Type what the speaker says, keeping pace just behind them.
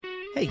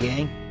Hey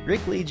gang,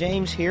 Rick Lee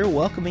James here,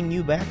 welcoming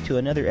you back to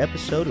another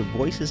episode of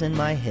Voices in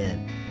My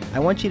Head. I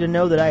want you to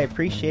know that I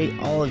appreciate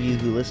all of you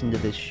who listen to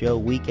this show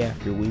week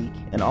after week,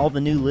 and all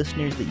the new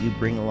listeners that you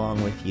bring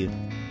along with you.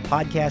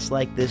 Podcasts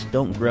like this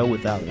don't grow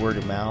without word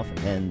of mouth,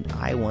 and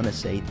I want to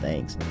say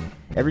thanks.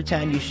 Every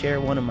time you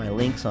share one of my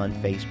links on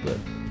Facebook,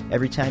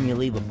 every time you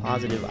leave a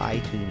positive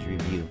iTunes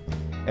review,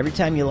 every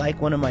time you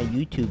like one of my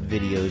YouTube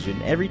videos,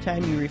 and every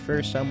time you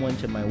refer someone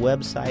to my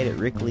website at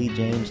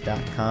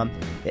rickleejames.com,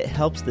 it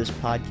helps this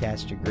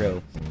podcast to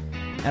grow.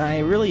 And I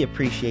really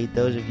appreciate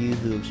those of you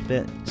who have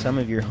spent some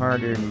of your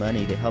hard-earned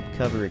money to help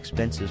cover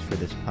expenses for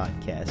this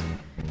podcast.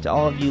 To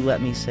all of you,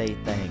 let me say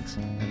thanks.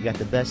 I've got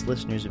the best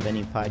listeners of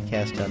any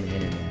podcast on the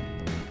internet.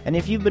 And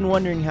if you've been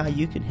wondering how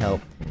you can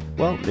help,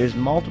 well, there's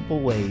multiple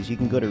ways. You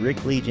can go to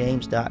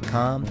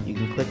rickleejames.com. You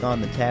can click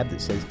on the tab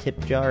that says Tip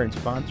Jar and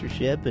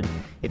Sponsorship, and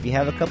if you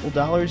have a couple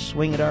dollars,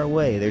 swing it our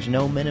way. There's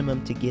no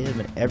minimum to give,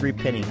 and every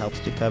penny helps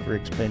to cover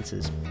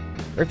expenses.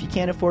 Or if you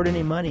can't afford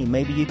any money,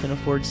 maybe you can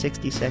afford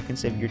 60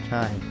 seconds of your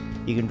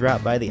time. You can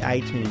drop by the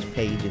iTunes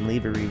page and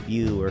leave a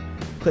review, or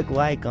click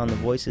like on the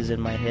Voices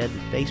in My Head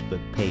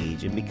Facebook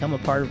page and become a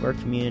part of our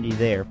community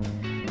there.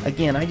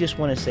 Again, I just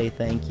want to say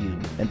thank you,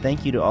 and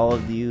thank you to all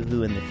of you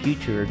who in the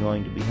future are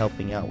going to be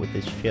helping out with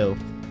this show.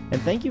 And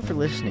thank you for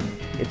listening.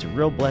 It's a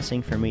real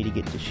blessing for me to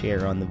get to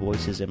share on the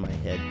Voices in My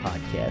Head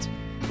podcast.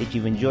 If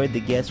you've enjoyed the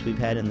guests we've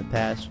had in the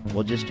past,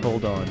 well, just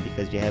hold on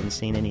because you haven't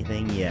seen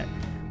anything yet.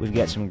 We've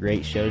got some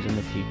great shows in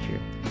the future.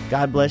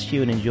 God bless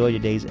you and enjoy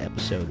today's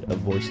episode of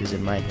Voices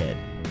in My Head,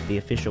 the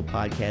official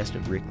podcast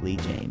of Rick Lee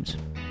James.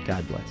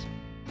 God bless.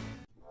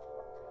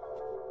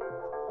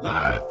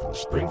 Live from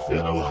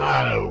Springfield,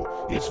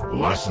 Ohio, it's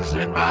Voices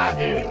in My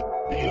Head,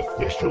 the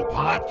official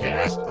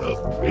podcast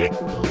of Rick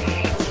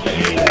Lee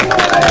James.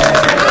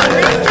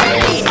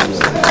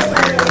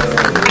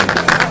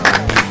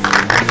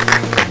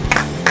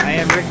 I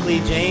am Rick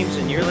Lee James,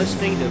 and you're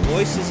listening to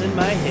Voices in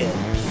My Head.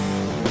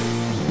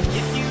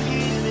 If you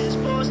hear this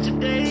voice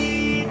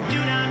today,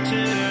 do not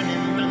turn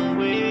and run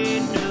away,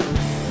 no.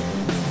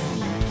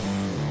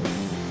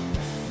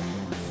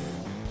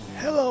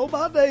 Hello,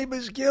 my name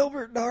is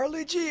Gilbert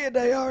Gnarly,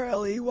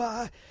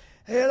 Gnarley,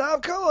 and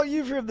I'm calling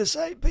you from the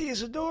St. Pete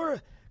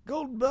Isadora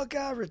Golden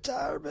Buckeye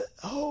Retirement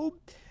Home.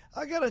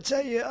 I gotta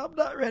tell you, I'm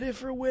not ready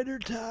for winter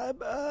time.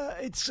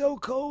 It's so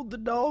cold the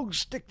dogs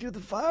stick to the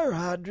fire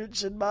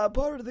hydrants in my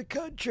part of the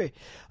country.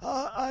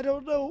 I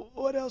don't know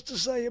what else to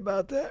say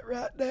about that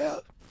right now.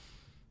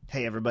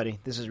 Hey everybody,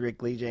 this is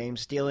Rick Lee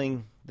James,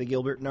 stealing the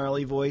Gilbert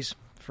Gnarly voice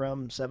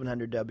from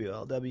 700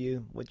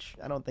 WLW, which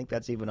I don't think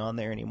that's even on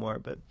there anymore,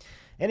 but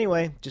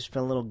anyway, just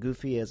feeling a little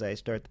goofy as I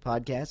start the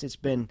podcast. It's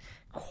been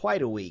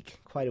quite a week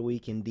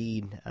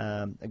indeed.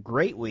 A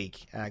great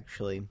week,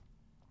 actually.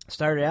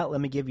 Started out,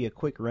 let me give you a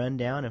quick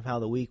rundown of how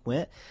the week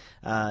went.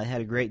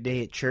 Had a great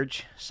day at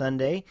church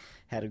Sunday,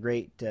 had a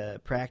great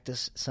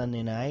practice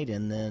Sunday night,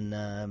 and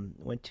then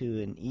went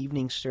to an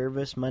evening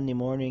service Monday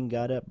morning,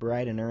 got up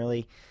bright and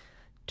early,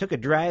 took a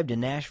drive to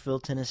Nashville,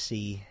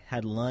 Tennessee,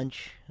 had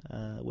lunch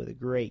with a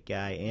great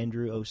guy,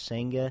 Andrew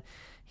Osenga.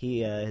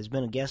 He has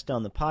been a guest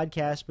on the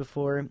podcast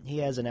before. He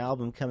has an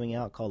album coming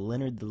out called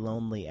Leonard the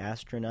Lonely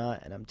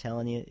Astronaut, and I'm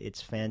telling you,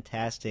 it's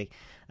fantastic.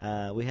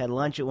 We had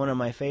lunch at one of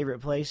my favorite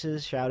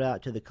places. Shout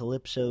out to the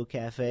Calypso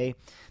Cafe.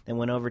 Then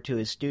went over to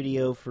his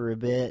studio for a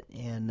bit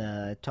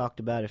and talked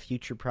about a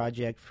future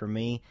project for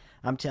me.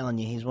 I'm telling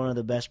you, he's one of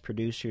the best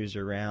producers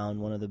around,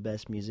 one of the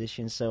best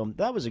musicians, so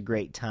that was a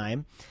great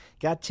time.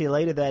 Got to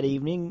later that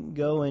evening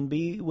go and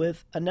be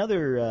with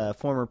another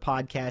former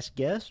podcast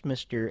guest,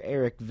 Mr.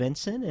 Eric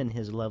Vincent and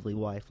his lovely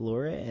wife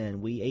Laura,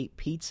 and we ate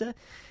pizza.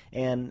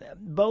 And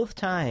both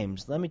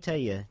times, let me tell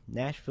you,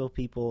 Nashville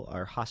people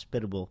are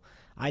hospitable.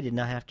 I did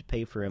not have to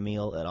pay for a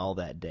meal at all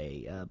that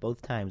day.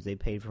 Both times they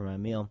paid for my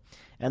meal.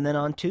 And then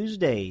on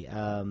Tuesday,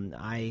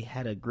 I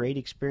had a great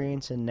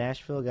experience in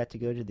Nashville. Got to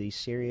go to the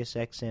Sirius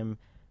XM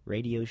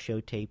radio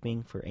show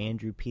taping for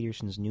Andrew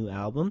Peterson's new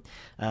album.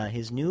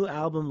 His new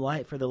album,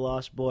 Light for the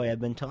Lost Boy.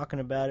 I've been talking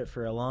about it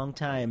for a long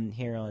time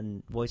here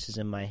on Voices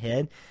in My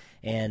Head.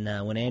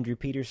 And when Andrew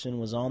Peterson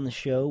was on the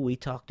show, we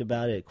talked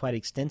about it quite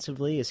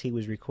extensively as he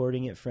was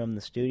recording it from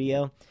the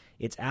studio.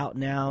 It's out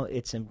now.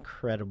 It's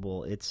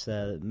incredible. It's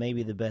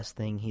maybe the best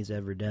thing he's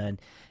ever done.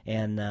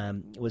 And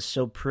was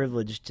so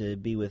privileged to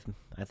be with,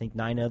 I think,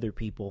 9 other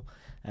people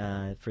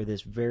for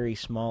this very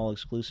small,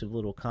 exclusive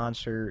little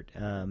concert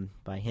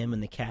by him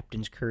and the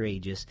Captains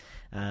Courageous,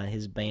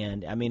 his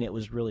band. I mean, it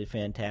was really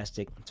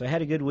fantastic. So I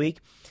had a good week.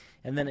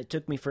 And then it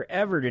took me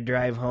forever to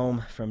drive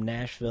home from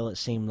Nashville, it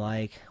seemed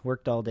like.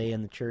 Worked all day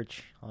in the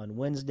church on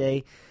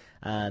Wednesday.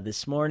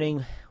 This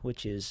morning,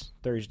 which is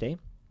Thursday,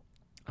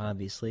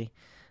 obviously,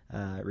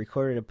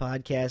 recorded a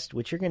podcast,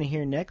 which you're going to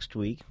hear next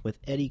week, with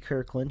Eddie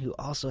Kirkland, who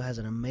also has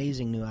an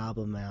amazing new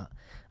album out.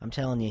 I'm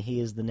telling you,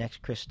 he is the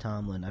next Chris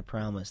Tomlin, I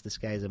promise. This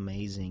guy's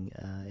amazing,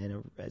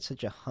 and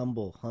such a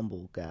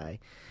humble guy,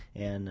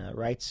 and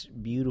writes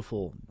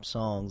beautiful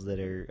songs that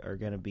are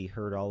going to be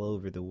heard all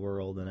over the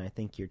world, and I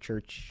think your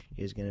church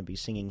is going to be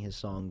singing his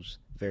songs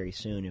very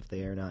soon if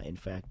they are not, in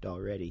fact,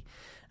 already.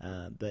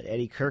 But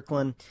Eddie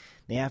Kirkland,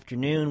 in the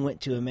afternoon,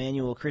 went to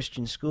Emmanuel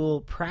Christian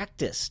School,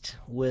 practiced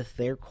with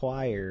their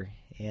choir,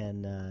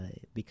 and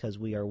because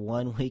we are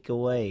 1 week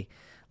away,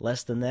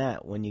 less than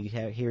that when you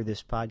hear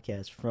this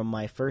podcast, from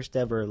my first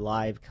ever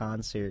live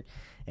concert,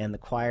 and the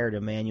choir at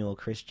Emmanuel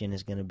Christian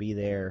is going to be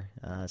there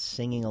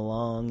singing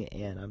along,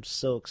 and I'm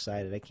so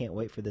excited. I can't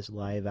wait for this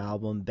live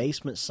album,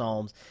 Basement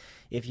Psalms.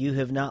 If you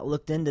have not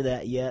looked into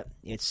that yet,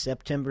 it's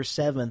September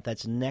 7th.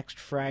 That's next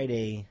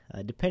Friday,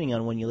 depending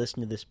on when you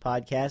listen to this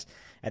podcast,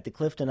 at the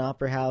Clifton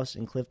Opera House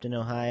in Clifton,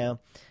 Ohio.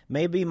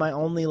 Maybe my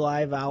only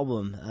live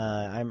album.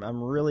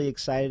 I'm really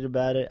excited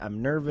about it.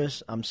 I'm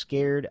nervous. I'm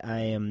scared.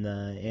 I am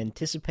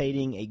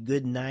anticipating a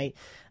good night,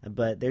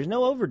 but there's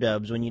no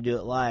overdubs when you do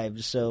it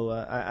live, so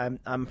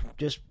I'm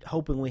just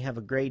hoping we have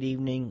a great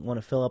evening. Want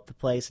to fill up the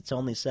place. It's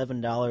only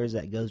 $7.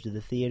 That goes to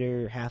the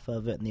theater, half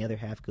of it, and the other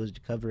half goes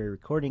to cover a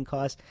recording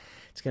cost.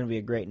 It's going to be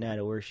a great night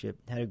of worship.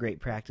 Had a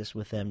great practice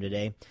with them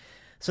today.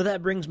 So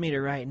that brings me to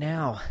right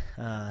now.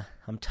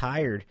 I'm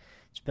tired.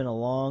 It's been a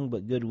long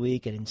but good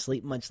week. I didn't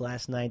sleep much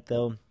last night,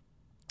 though.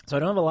 So I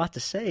don't have a lot to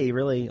say,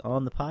 really,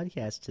 on the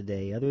podcast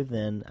today, other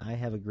than I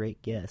have a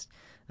great guest.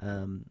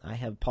 I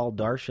have Paul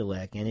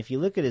Darshilek, and if you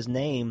look at his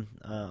name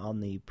on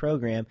the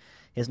program,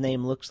 his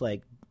name looks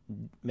like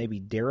maybe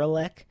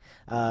Derelek,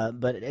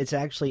 but it's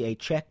actually a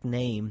Czech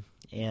name,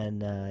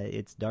 and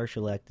it's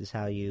Darshilek is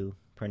how you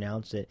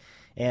pronounce it.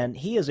 And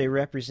he is a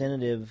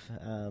representative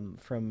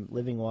from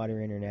Living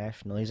Water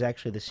International. He's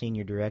actually the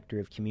Senior Director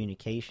of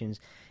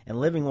Communications, and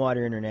Living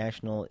Water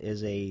International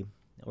is a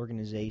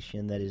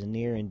organization that is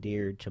near and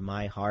dear to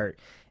my heart,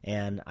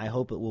 and I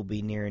hope it will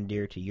be near and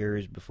dear to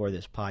yours before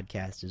this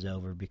podcast is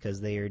over, because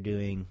they are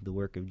doing the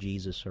work of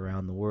Jesus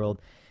around the world,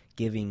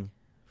 giving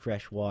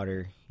fresh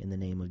water in the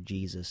name of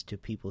Jesus to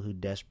people who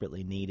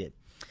desperately need it.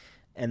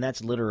 And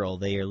that's literal.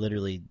 They are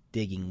literally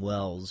digging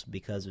wells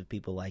because of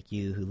people like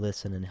you who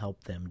listen and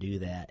help them do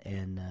that,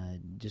 and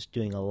just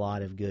doing a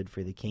lot of good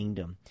for the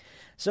kingdom.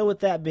 So with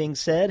that being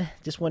said,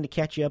 just wanted to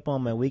catch you up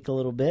on my week a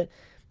little bit.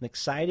 I'm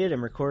excited.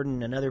 I'm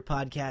recording another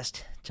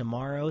podcast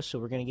tomorrow, so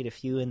we're going to get a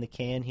few in the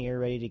can here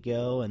ready to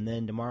go, and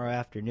then tomorrow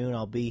afternoon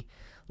I'll be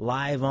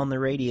live on the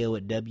radio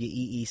at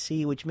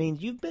WEEC, which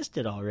means you've missed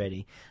it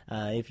already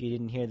if you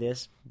didn't hear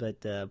this,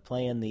 but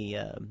playing the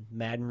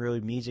Madden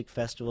Road Music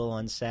Festival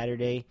on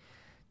Saturday,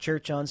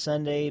 church on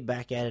Sunday,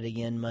 back at it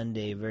again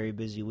Monday. Very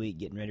busy week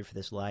getting ready for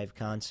this live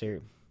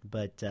concert.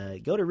 But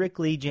go to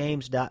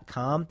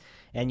rickleejames.com,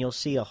 and you'll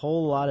see a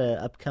whole lot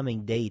of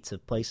upcoming dates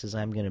of places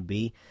I'm going to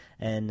be.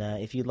 And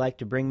if you'd like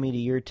to bring me to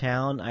your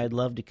town, I'd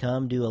love to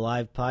come do a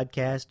live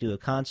podcast, do a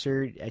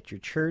concert at your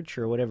church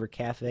or whatever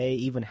cafe,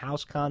 even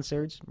house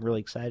concerts. I'm really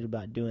excited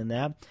about doing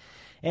that.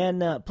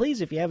 And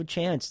please, if you have a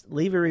chance,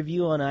 leave a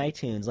review on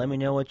iTunes. Let me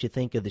know what you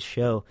think of the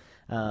show.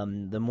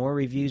 The more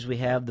reviews we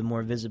have, the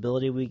more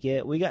visibility we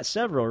get. We got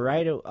several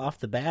right off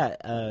the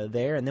bat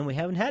there, and then we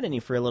haven't had any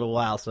for a little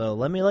while. So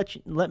let me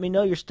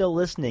know you're still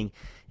listening.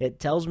 It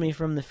tells me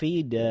from the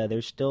feed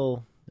there's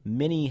still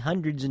many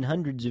hundreds and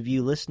hundreds of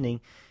you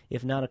listening,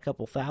 if not a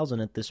couple thousand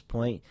at this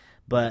point.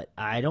 But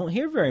I don't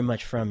hear very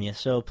much from you.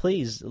 So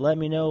please let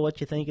me know what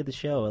you think of the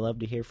show. I love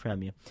to hear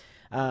from you.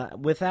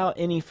 Without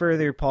any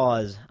further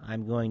pause,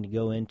 I'm going to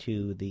go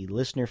into the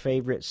listener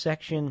favorite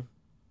segment,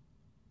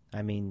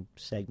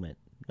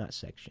 not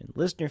section.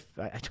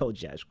 I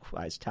told you I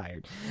was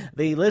tired.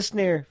 The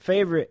listener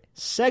favorite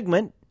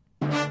segment.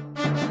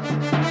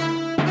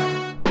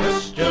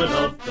 Question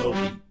of the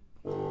week.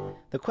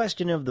 The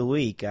question of the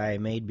week I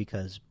made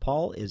because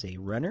Paul is a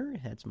runner.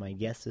 That's my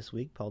guest this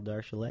week, Paul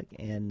Darshilek,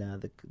 and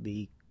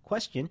the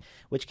question,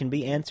 which can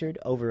be answered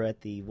over at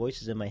the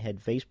Voices in My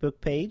Head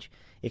Facebook page.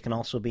 It can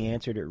also be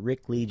answered at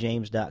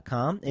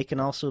rickleejames.com. It can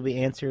also be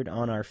answered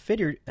on our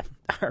Twitter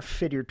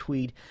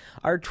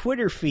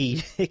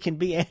feed. It can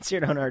be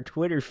answered on our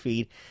Twitter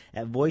feed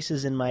at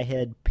Voices in My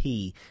Head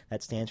P.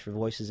 That stands for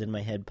Voices in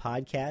My Head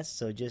Podcast.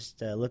 So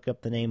just look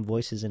up the name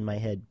Voices in My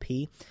Head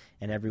P,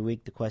 and every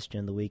week the question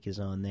of the week is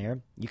on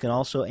there. You can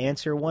also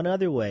answer one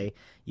other way.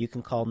 You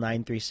can call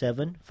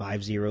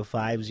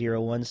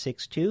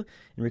 937-505-0162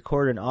 and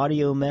record an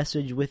audio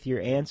message with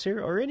your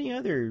answer or any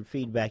other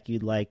feedback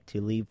you'd like to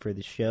leave for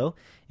the show,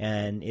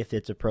 and if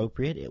it's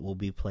appropriate, it will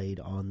be played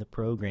on the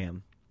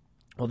program.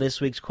 Well, this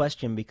week's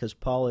question, because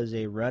Paul is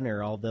a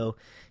runner, although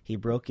he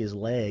broke his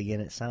leg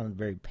and it sounded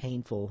very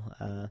painful,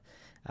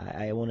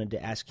 I wanted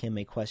to ask him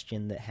a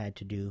question that had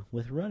to do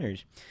with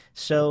runners.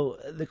 So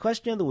the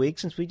question of the week,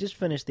 since we just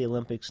finished the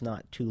Olympics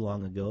not too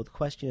long ago, the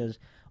question is,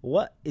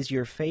 what is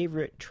your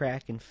favorite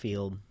track and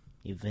field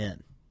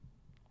event?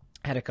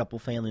 I had a couple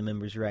family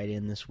members write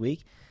in this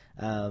week.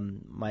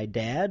 My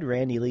dad,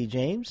 Randy Lee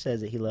James,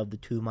 says that he loved the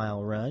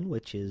 2-mile run,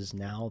 which is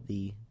now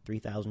the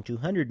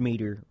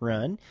 3,200-meter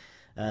run.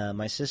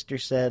 My sister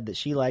said that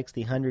she likes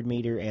the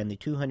 100-meter and the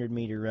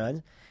 200-meter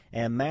run.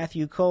 And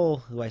Matthew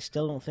Cole, who I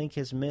still don't think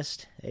has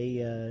missed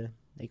a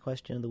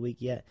question of the week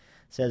yet,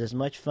 says, as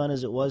much fun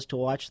as it was to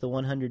watch the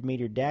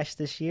 100-meter dash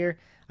this year,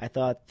 I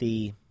thought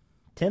the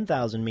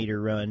 10,000-meter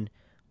run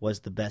was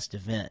the best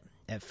event.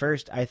 At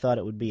first, I thought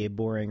it would be a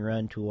boring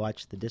run to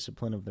watch the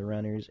discipline of the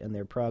runners, and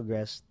their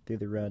progress through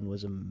the run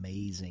was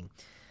amazing.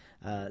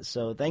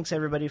 So thanks,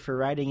 everybody, for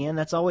writing in.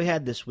 That's all we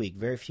had this week.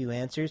 Very few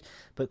answers.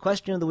 But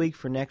question of the week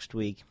for next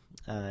week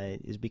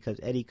is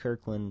because Eddie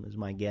Kirkland was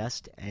my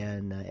guest,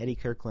 and Eddie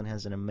Kirkland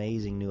has an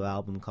amazing new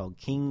album called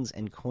Kings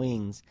and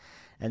Queens.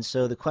 And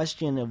so the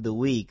question of the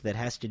week that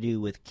has to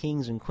do with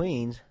kings and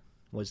queens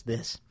was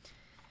this.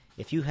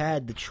 If you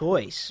had the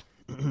choice...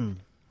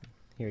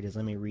 Here it is.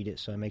 Let me read it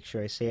so I make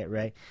sure I say it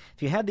right.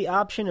 If you had the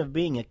option of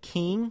being a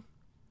king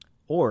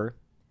or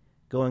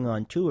going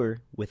on tour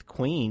with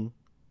Queen,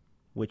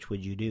 which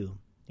would you do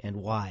and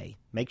why?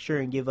 Make sure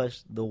and give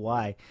us the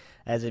why.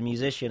 As a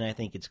musician, I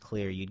think it's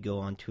clear you'd go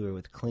on tour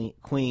with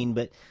Queen,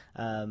 but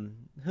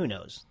who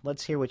knows?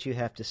 Let's hear what you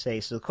have to say.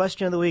 So the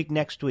question of the week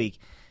next week,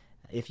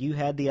 if you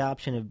had the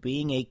option of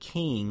being a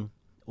king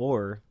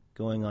or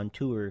going on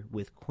tour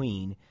with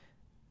Queen,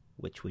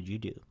 which would you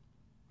do?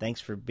 Thanks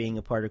for being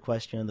a part of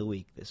Question of the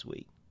Week this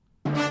week.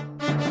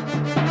 Question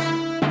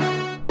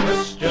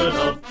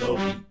of the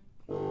week.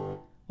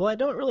 Well, I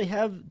don't really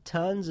have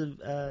tons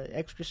of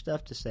extra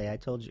stuff to say. I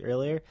told you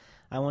earlier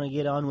I want to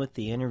get on with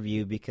the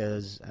interview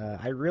because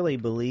I really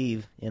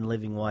believe in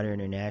Living Water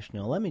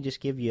International. Let me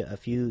just give you a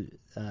few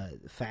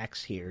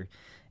facts here,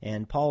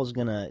 and Paul's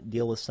going to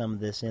deal with some of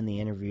this in the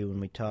interview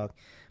when we talk.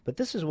 But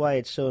this is why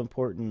it's so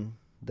important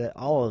that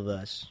all of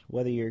us,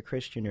 whether you're a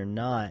Christian or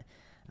not,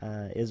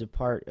 is a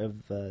part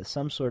of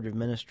some sort of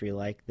ministry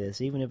like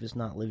this, even if it's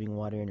not Living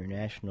Water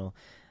International.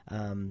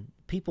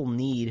 People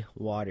need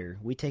water.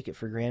 We take it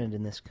for granted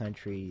in this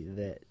country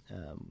that,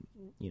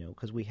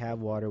 because we have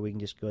water, we can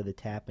just go to the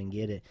tap and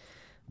get it.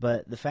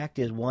 But the fact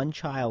is, one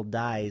child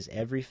dies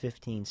every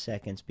 15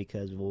 seconds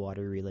because of a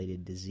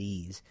water-related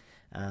disease.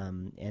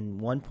 And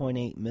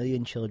 1.8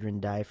 million children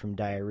die from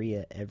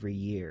diarrhea every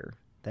year.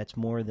 That's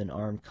more than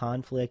armed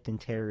conflict and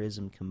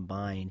terrorism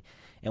combined.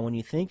 And when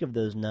you think of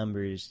those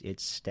numbers,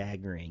 it's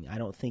staggering. I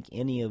don't think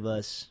any of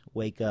us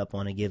wake up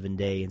on a given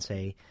day and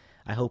say,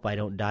 I hope I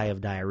don't die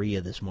of diarrhea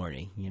this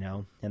morning,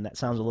 And that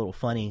sounds a little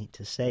funny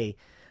to say,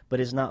 but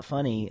it's not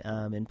funny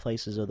in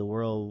places of the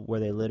world where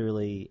they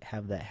literally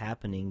have that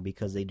happening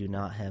because they do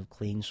not have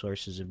clean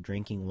sources of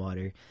drinking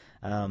water.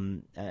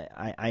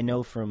 I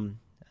know from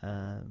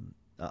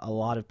a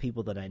lot of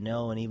people that I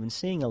know, and even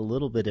seeing a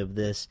little bit of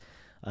this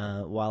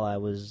while I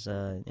was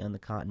on the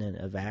continent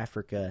of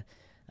Africa,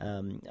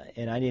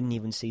 and I didn't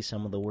even see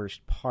some of the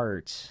worst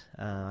parts.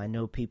 I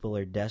know people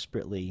are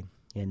desperately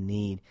in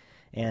need.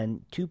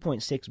 And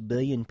 2.6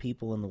 billion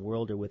people in the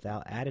world are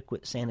without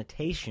adequate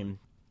sanitation.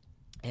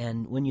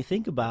 And when you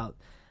think about,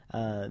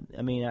 I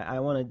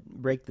want to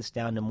break this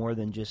down to more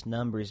than just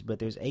numbers, but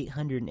there's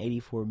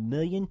 884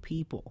 million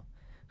people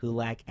who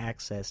lack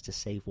access to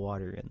safe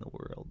water in the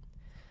world.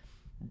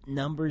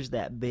 Numbers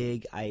that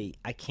big, I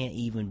can't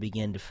even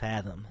begin to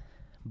fathom.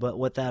 But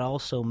what that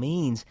also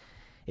means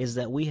is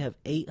that we have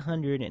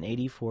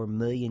 884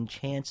 million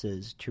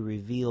chances to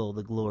reveal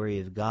the glory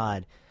of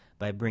God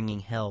by bringing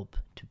help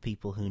to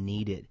people who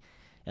need it.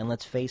 And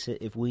let's face it,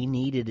 if we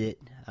needed it,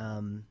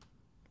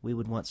 we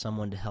would want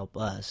someone to help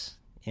us.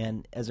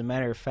 And as a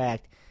matter of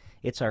fact,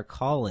 it's our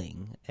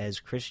calling as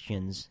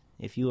Christians.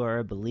 If you are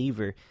a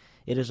believer,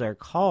 it is our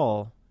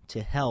call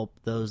to help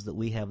those that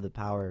we have the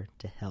power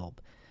to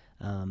help.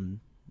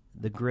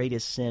 The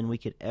greatest sin we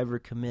could ever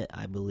commit,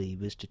 I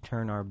believe, is to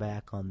turn our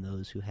back on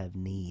those who have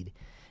need.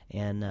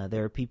 And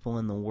there are people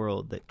in the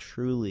world that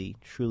truly,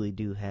 truly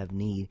do have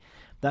need.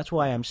 That's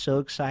why I'm so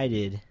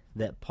excited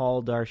that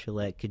Paul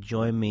Darchelet could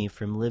join me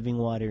from Living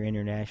Water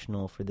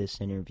International for this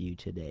interview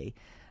today.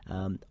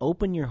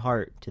 Open your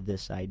heart to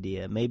this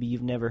idea. Maybe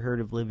you've never heard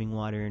of Living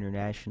Water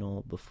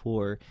International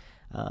before.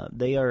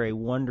 They are a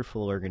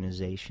wonderful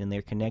organization.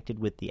 They're connected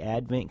with the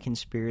Advent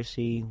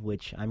Conspiracy,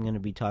 which I'm going to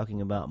be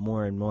talking about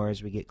more and more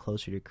as we get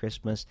closer to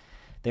Christmas.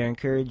 They're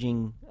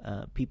encouraging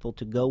people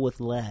to go with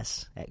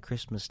less at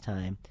Christmas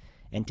time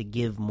and to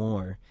give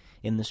more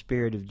in the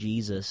spirit of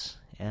Jesus.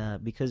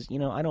 Because,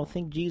 I don't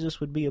think Jesus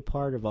would be a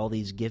part of all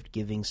these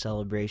gift-giving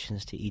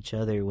celebrations to each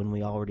other when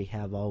we already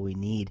have all we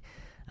need.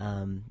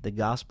 The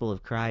gospel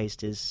of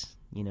Christ is,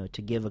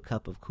 to give a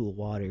cup of cool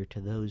water to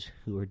those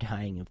who are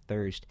dying of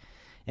thirst.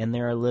 And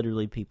there are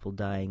literally people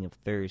dying of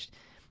thirst.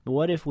 But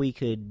what if we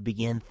could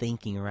begin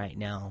thinking right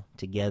now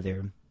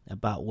together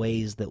about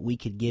ways that we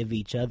could give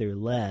each other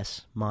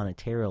less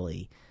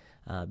monetarily?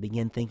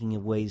 Begin thinking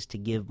of ways to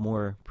give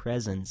more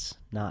presents,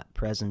 not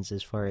presents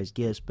as far as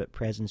gifts, but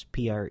presents,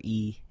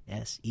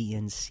 Presence,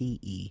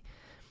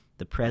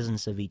 the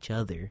presence of each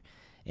other,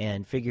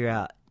 and figure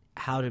out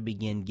how to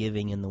begin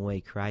giving in the way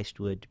Christ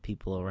would to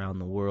people around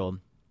the world.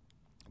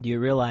 Do you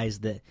realize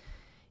that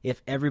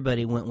if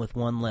everybody went with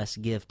one less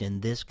gift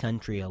in this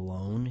country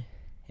alone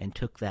and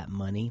took that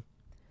money,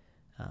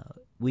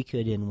 we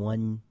could in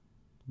one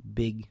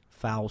big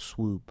foul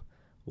swoop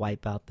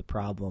wipe out the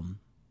problem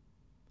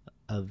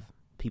of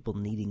people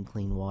needing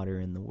clean water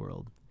in the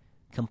world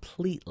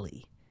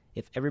completely.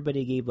 If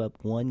everybody gave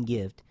up one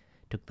gift,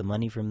 took the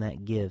money from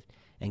that gift,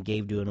 and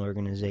gave to an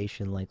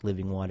organization like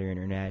Living Water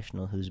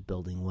International who's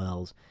building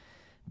wells.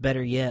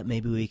 better yet,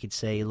 maybe we could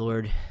say,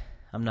 Lord,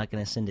 I'm not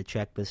going to send a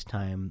check this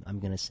time. I'm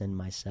going to send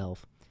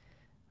myself.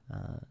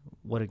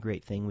 What a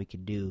great thing we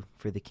could do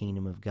for the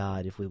kingdom of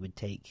God if we would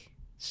take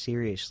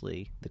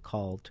seriously the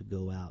call to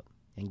go out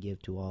and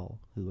give to all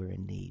who are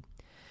in need.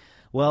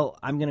 Well,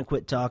 I'm going to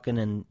quit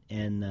talking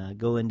and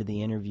go into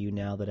the interview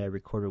now that I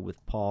recorded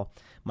with Paul.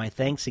 My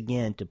thanks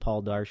again to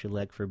Paul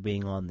Darshilek for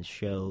being on the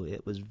show.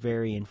 It was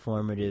very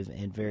informative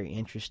and very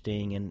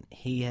interesting, and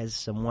he has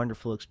some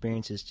wonderful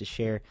experiences to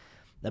share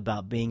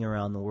about being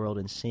around the world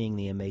and seeing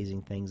the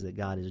amazing things that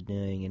God is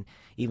doing. And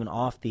even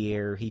off the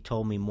air, he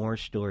told me more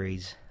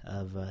stories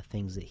of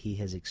things that he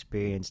has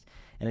experienced,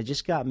 and it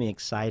just got me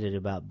excited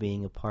about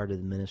being a part of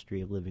the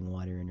ministry of Living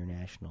Water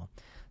International.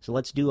 So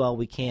let's do all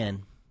we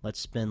can. Let's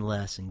spend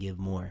less and give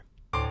more.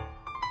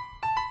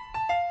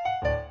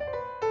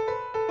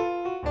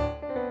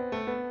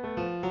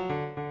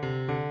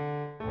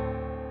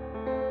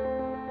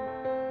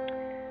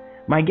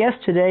 My guest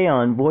today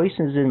on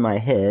Voices in My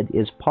Head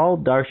is Paul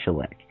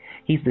Darshilek.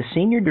 He's the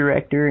Senior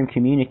Director in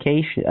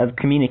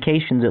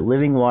Communications at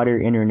Living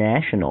Water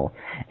International.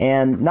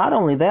 And not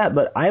only that,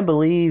 but I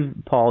believe,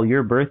 Paul,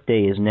 your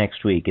birthday is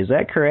next week. Is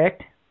that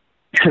correct?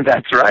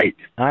 That's right.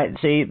 I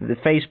see the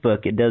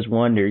Facebook, it does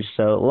wonders.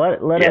 So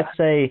let us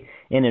say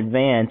in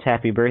advance,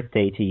 happy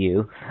birthday to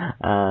you.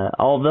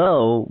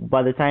 Although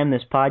by the time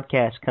this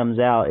podcast comes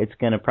out, it's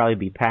going to probably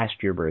be past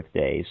your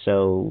birthday.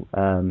 So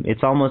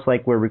it's almost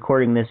like we're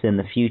recording this in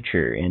the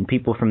future, and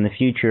people from the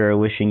future are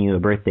wishing you a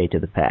birthday to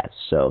the past.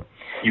 So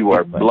you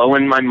are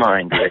blowing my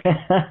mind, Rick.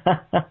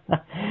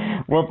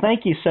 Well,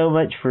 thank you so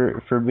much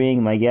for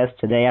being my guest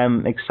today.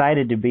 I'm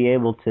excited to be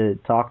able to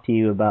talk to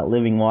you about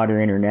Living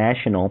Water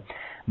International.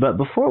 But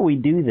before we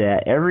do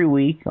that, every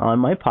week on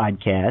my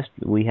podcast,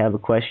 we have a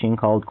question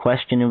called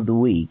Question of the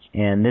Week.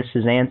 And this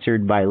is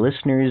answered by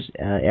listeners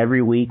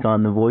every week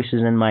on the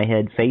Voices in My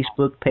Head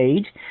Facebook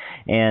page.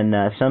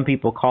 And some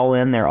people call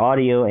in their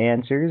audio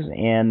answers.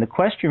 And the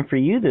question for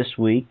you this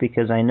week,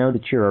 because I know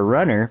that you're a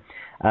runner,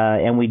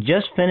 and we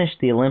just finished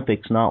the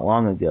Olympics not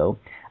long ago,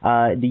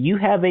 do you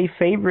have a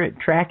favorite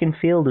track and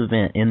field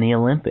event in the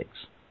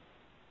Olympics?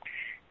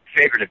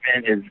 Favorite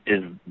event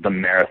is the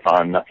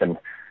marathon. Nothing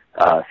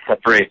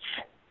separates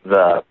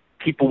the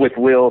people with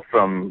will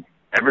from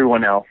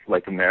everyone else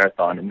like a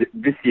marathon. And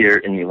this year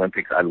in the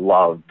Olympics, I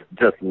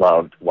just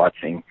loved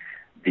watching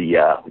the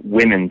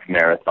women's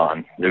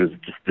marathon. It was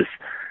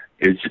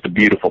just a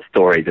beautiful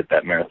story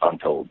that marathon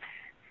told.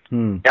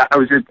 Yeah, I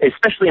was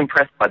especially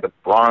impressed by the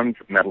bronze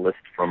medalist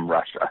from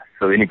Russia.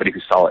 So anybody who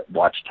saw it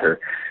watched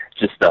her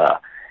just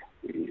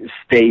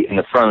stay in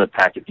the front of the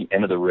pack at the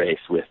end of the race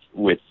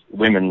with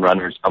women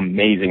runners,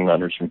 amazing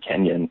runners from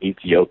Kenya and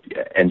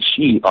Ethiopia. And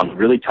she, on a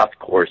really tough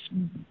course,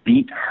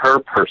 beat her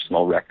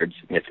personal record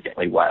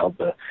significantly, while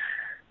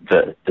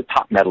the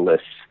top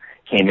medalists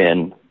came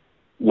in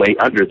way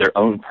under their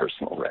own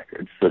personal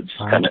records. So it just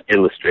kind of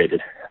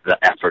illustrated the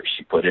effort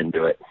she put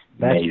into it.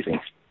 Amazing.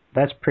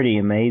 That's pretty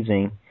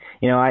amazing.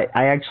 You know, I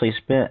actually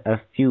spent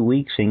a few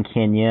weeks in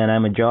Kenya, and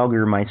I'm a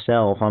jogger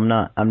myself. I'm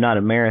not a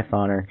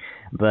marathoner,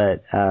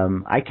 but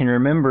I can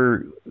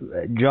remember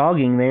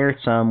jogging there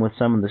some with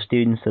some of the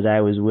students that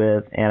I was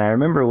with, and I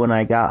remember when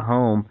I got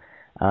home,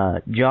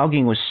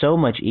 jogging was so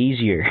much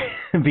easier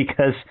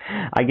because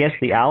I guess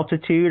the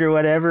altitude or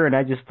whatever, and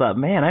I just thought,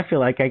 man, I feel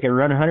like I could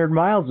run 100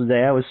 miles a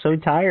day. I was so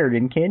tired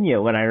in Kenya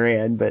when I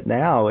ran, but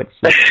now it's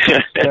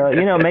so,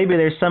 you know, maybe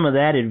there's some of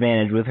that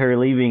advantage with her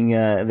leaving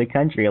the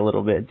country a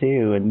little bit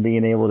too, and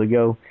being able to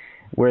go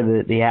where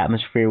the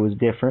atmosphere was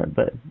different.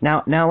 But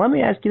now let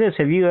me ask you this: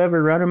 have you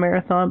ever run a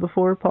marathon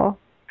before, Paul?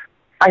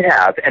 I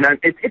have, and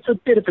it's a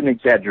bit of an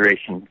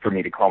exaggeration for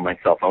me to call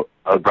myself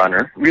a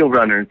runner. Real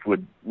runners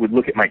would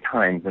look at my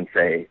times and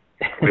say,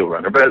 real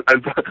runner. But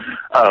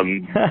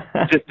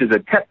just as a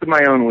test of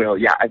my own will,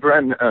 yeah, I've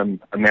run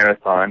a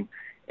marathon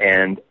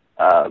and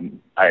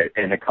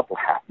a couple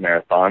half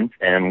marathons,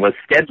 and was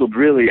scheduled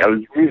I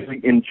was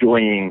really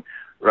enjoying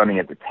running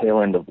at the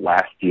tail end of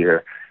last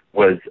year,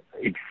 was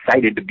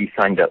excited to be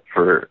signed up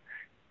for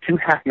 2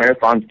 half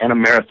marathons and a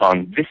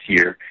marathon this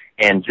year,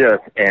 and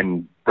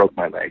broke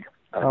my leg.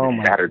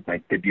 Shattered my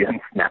tibia and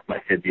snapped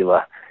my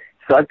fibula.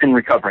 So I've been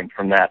recovering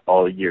from that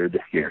all year this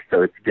year.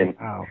 So it's been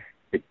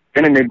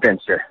an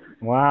adventure.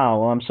 Wow.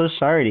 Well, I'm so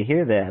sorry to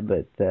hear that,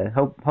 but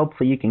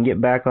hopefully you can get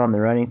back on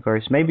the running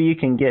course. Maybe you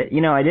can get,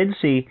 I did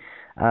see,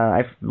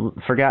 I've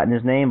forgotten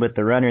his name, but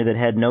the runner that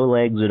had no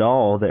legs at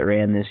all that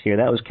ran this year.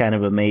 That was kind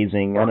of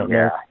amazing. I don't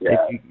know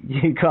if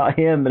you caught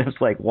him, but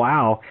it's like,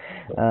 wow.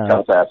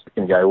 South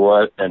African guy,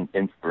 what an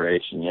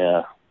inspiration,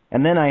 yeah.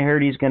 And then I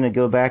heard he's going to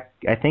go back,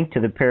 I think, to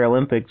the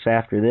Paralympics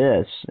after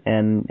this.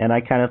 And I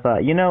kind of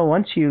thought,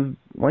 once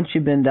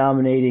you've been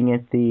dominating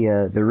at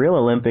the real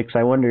Olympics,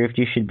 I wonder if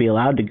you should be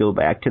allowed to go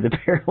back to the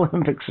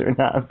Paralympics or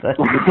not. But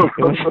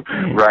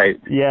right.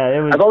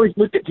 Yeah, I've always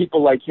looked at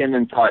people like him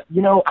and thought,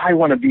 I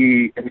want to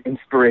be an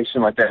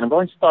inspiration like that. And I've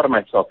always thought of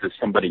myself as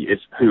somebody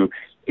who,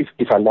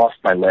 if I lost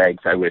my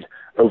legs, I would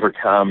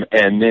overcome.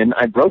 And then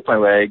I broke my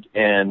leg,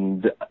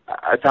 and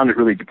I found it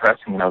really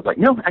depressing. And I was like,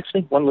 no,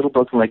 actually, one little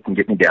broken leg can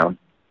get me down.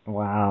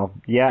 Wow.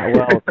 Yeah.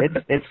 Well,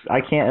 it's.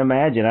 I can't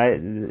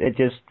imagine. It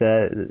just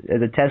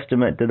is a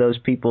testament to those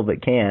people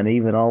that can,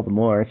 even all the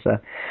more. So,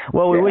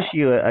 well, we wish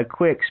you a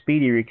quick,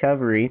 speedy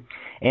recovery.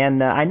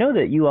 And I know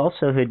that you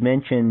also had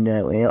mentioned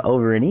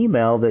over an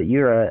email that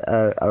you're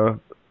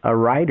a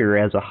writer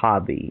as a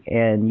hobby,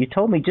 and you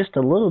told me just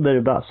a little bit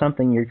about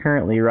something you're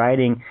currently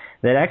writing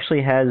that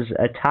actually has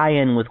a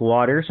tie-in with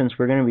water, since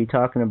we're going to be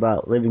talking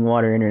about Living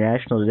Water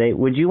International today.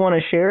 Would you want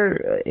to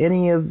share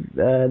any of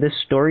this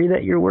story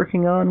that you're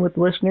working on with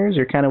listeners,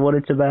 or kind of what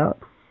it's about?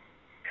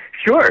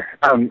 Sure.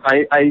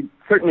 I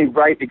certainly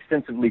write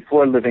extensively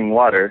for Living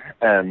Water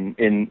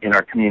in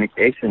our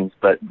communications,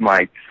 but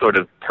my sort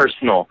of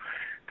personal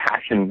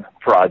passion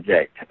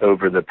project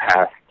over the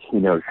past, who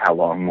knows how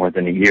long, more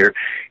than a year,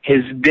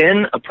 has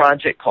been a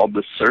project called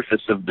The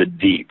Surface of the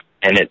Deep.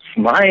 And it's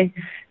my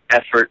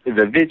effort,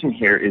 the vision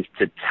here is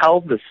to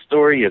tell the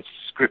story of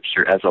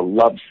Scripture as a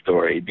love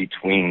story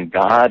between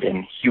God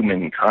and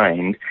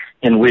humankind,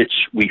 in which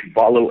we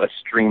follow a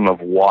stream of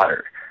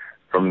water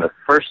from the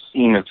first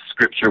scene of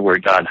Scripture where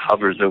God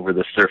hovers over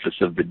the surface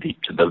of the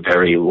deep to the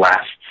very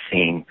last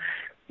scene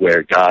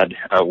where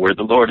where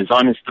the Lord is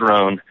on his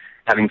throne,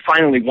 having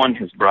finally won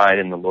his bride,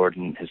 and the Lord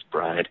and his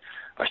bride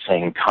are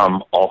saying,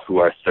 "Come, all who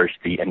are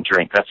thirsty, and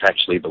drink." That's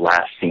actually the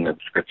last scene of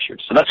Scripture.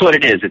 So that's what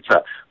it is. It's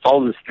a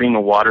follow the stream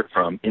of water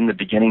from in the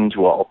beginning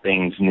to all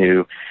things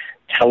new,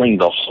 telling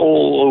the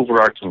whole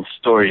overarching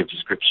story of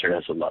Scripture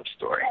as a love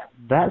story.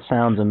 That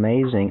sounds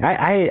amazing.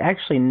 I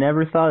actually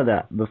never thought of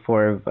that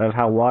before, of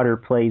how water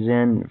plays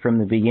in from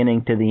the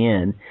beginning to the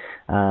end.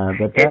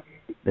 But that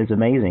is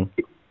amazing.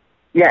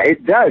 Yeah,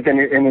 it does,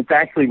 and it's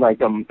actually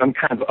like I'm kind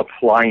of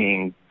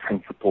applying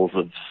principles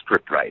of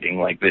script writing,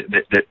 like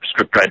that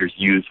script writers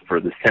use for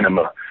the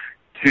cinema,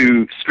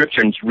 to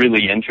Scripture. And it's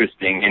really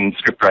interesting in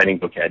script writing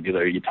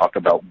vocabulary. You talk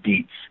about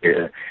beats,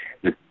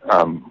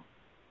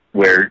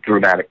 where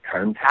dramatic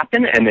turns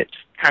happen, and it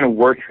kind of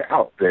works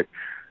out that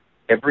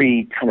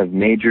every kind of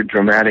major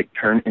dramatic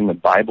turn in the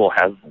Bible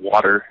has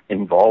water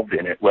involved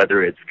in it,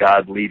 whether it's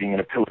God leading in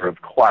a pillar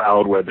of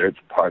cloud, whether it's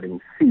parting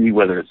sea,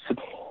 whether it's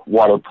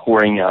water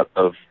pouring out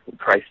of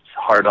Christ's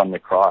heart on the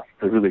cross.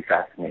 It's a really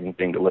fascinating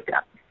thing to look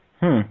at.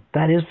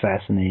 That is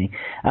fascinating.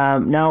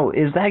 Now,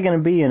 is that going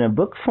to be in a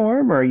book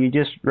form, or are you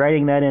just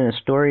writing that in a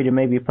story to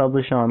maybe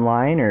publish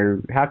online,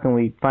 or how can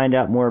we find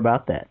out more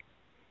about that?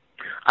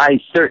 I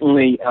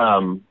certainly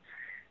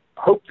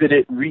hope that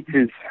it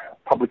reaches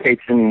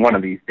publication one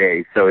of these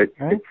days. So it's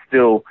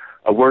still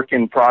a work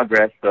in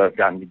progress. I've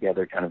gotten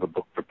together kind of a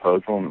book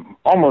proposal and I'm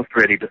almost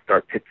ready to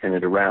start pitching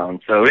it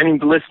around. So any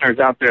listeners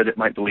out there that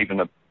might believe in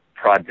a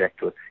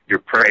project, with your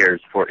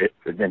prayers for its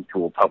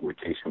eventual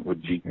publication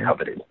would be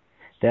coveted.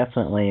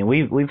 Definitely, and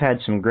we've had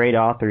some great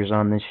authors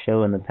on this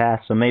show in the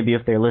past, so maybe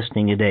if they're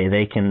listening today,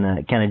 they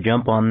can kind of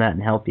jump on that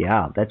and help you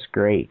out. That's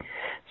great.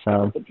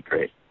 So that'd be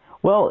great.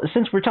 Well,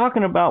 since we're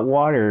talking about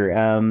water,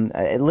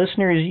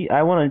 listeners,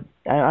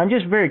 I'm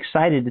just very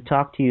excited to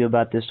talk to you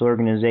about this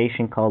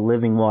organization called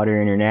Living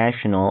Water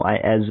International.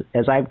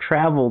 As I've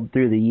traveled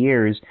through the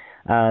years,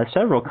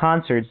 several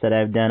concerts that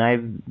I've done,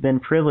 I've been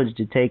privileged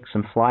to take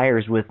some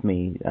flyers with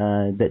me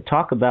that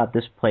talk about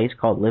this place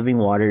called Living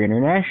Water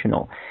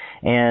International.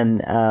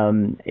 And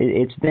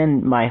it's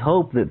been my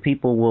hope that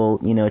people will,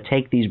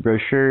 take these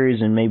brochures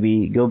and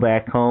maybe go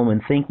back home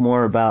and think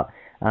more about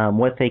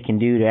what they can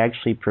do to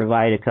actually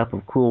provide a cup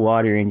of cool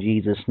water in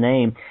Jesus'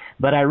 name.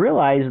 But I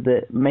realize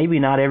that maybe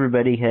not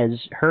everybody has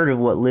heard of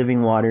what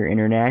Living Water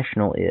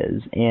International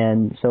is.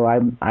 And so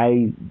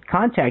I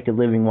contacted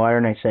Living Water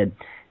and I said,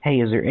 hey,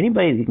 is there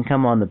anybody that can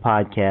come on the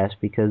podcast?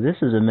 Because this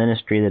is a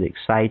ministry that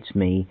excites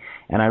me,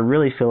 and I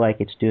really feel like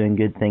it's doing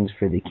good things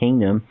for the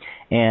kingdom.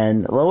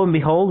 And lo and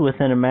behold,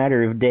 within a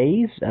matter of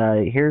days,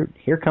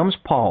 here comes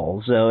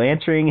Paul. So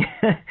answering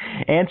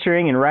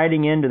and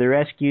writing in to the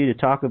rescue to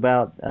talk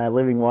about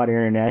Living Water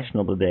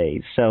International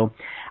today. So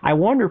I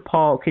wonder,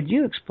 Paul, could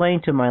you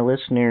explain to my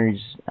listeners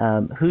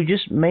who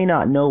just may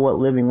not know what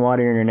Living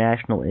Water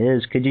International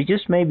is, could you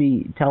just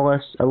maybe tell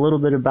us a little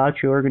bit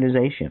about your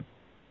organization?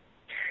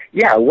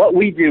 Yeah, what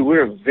we do,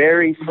 we're a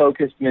very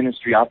focused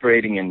ministry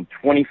operating in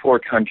 24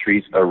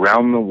 countries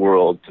around the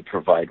world to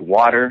provide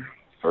water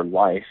for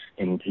life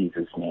in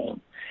Jesus'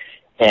 name.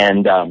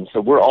 And so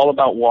we're all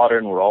about water,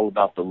 and we're all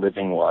about the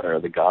living water,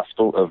 the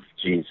gospel of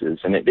Jesus.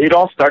 And it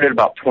all started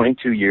about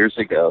 22 years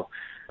ago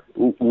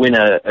when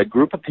a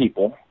group of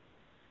people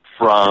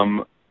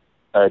from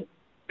a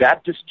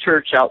Baptist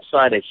church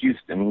outside of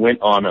Houston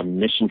went on a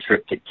mission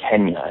trip to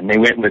Kenya. And they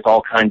went with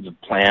all kinds of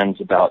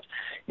plans about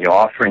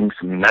offering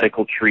some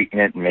medical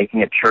treatment and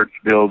making a church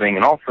building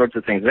and all sorts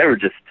of things. Their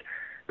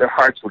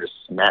hearts were just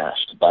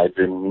smashed by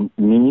the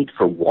need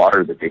for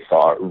water that they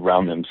saw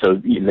around them. So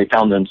they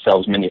found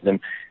themselves, many of them,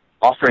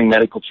 offering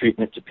medical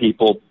treatment to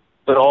people,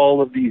 but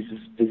all of these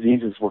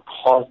diseases were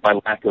caused by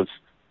lack of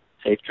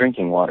safe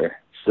drinking water.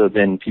 So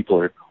then people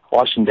are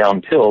washing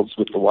down pills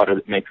with the water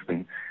that makes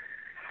them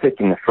sick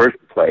in the first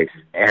place.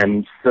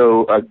 And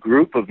so a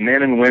group of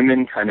men and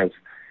women kind of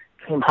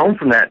came home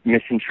from that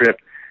mission trip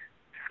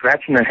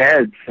scratching their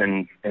heads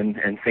and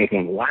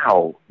thinking,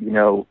 wow,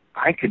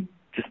 I could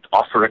just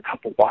offer a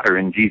cup of water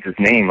in Jesus'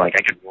 name. Like,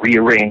 I could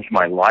rearrange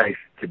my life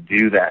to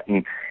do that.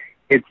 And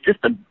it's just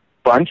a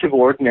bunch of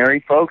ordinary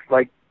folks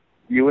like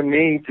you and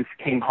me just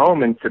came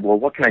home and said, well,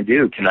 what can I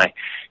do?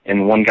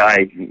 And one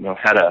guy,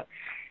 had a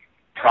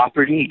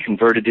property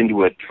converted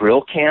into a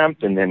drill camp,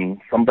 and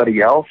then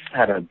somebody else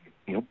had a,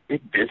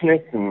 big business,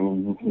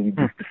 and he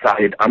just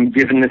decided, I'm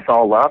giving this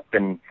all up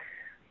and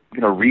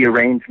going to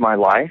rearrange my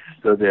life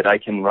so that I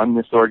can run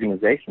this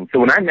organization. So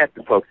when I met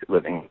the folks at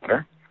Living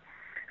Water,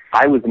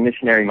 I was a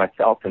missionary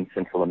myself in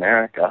Central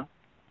America.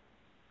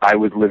 I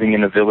was living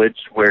in a village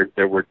where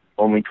there were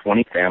only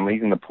 20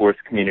 families in the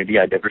poorest community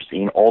I'd ever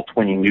seen. All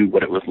 20 knew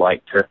what it was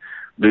like to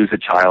lose a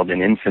child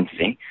in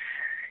infancy.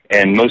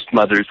 And most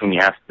mothers, when you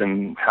asked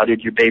them, how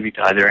did your baby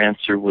die, their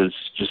answer was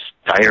just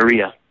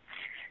diarrhea.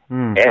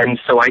 And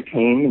so I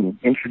came and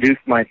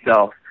introduced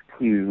myself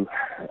to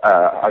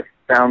our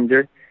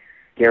founder,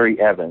 Gary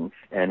Evans.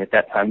 And at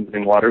that time,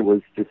 Living Water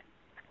was just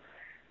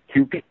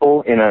two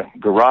people in a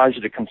garage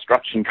at a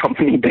construction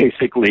company,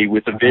 basically,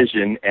 with a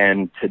vision.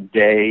 And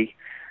today,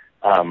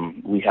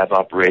 we have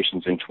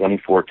operations in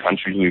 24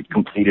 countries. We've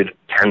completed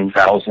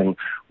 10,000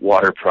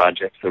 water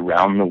projects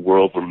around the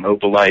world. We're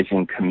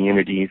mobilizing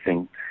communities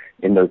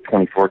in those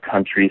 24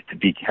 countries to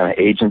be kind of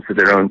agents of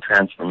their own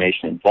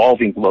transformation,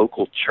 involving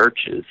local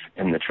churches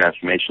in the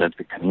transformation of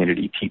the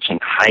community, teaching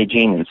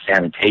hygiene and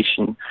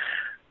sanitation,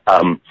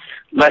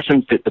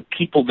 lessons that the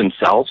people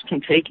themselves can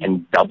take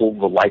and double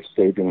the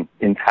life-saving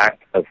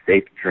impact of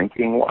safe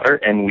drinking water.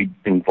 And we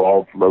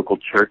involve local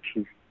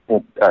churches,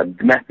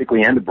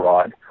 domestically and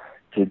abroad,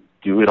 to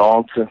do it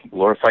all to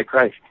glorify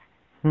Christ.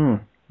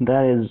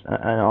 That is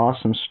an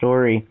awesome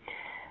story.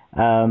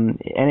 And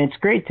it's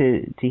great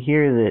to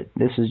hear that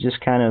this is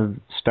just kind of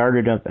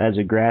started up as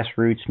a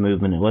grassroots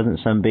movement. It wasn't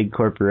some big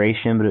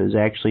corporation, but it was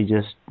actually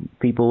just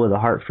people with a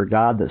heart for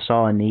God that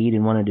saw a need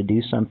and wanted to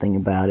do something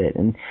about it.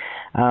 And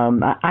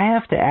I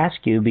have to ask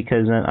you,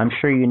 because I'm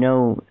sure you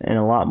know in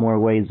a lot more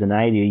ways than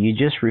I do, you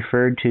just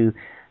referred to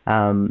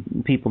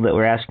people that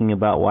were asking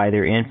about why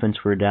their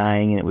infants were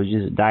dying, and it was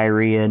just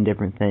diarrhea and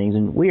different things.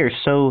 And we are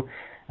so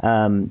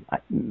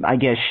I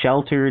guess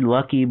sheltered,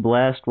 lucky,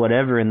 blessed,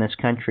 whatever in this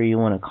country you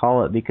want to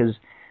call it, because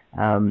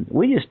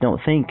we just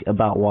don't think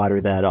about water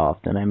that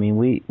often. I mean,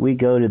 we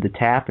go to the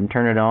tap and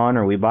turn it on,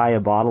 or we buy a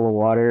bottle of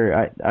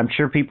water. I'm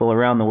sure people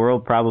around the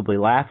world probably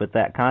laugh at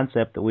that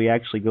concept that we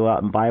actually go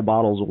out and buy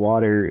bottles of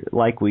water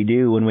like we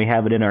do when we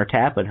have it in our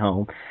tap at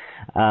home.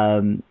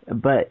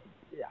 But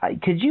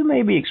could you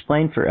maybe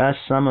explain for us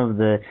some of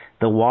the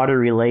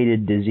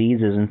water-related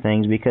diseases and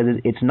things? Because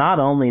it's not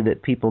only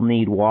that people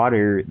need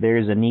water,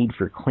 there's a need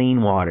for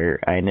clean water,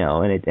 I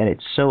know, and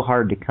it's so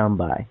hard to come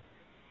by.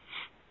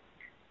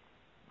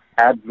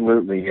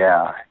 Absolutely,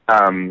 yeah.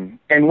 And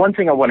one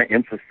thing I want to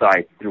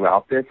emphasize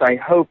throughout this, I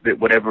hope that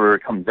whatever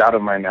comes out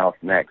of my mouth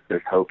next,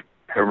 there's hope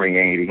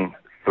permeating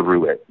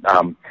through it.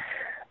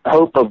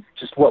 Hope of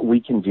just what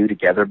we can do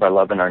together by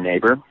loving our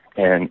neighbor,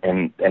 and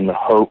the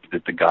hope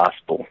that the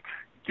gospel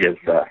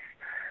gives us.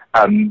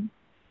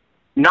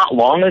 Not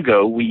long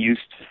ago, we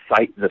used to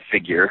cite the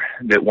figure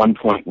that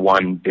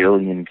 1.1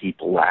 billion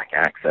people lack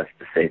access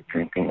to safe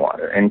drinking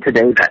water. And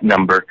today that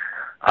number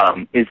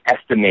is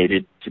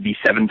estimated to be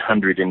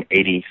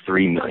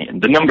 783 million.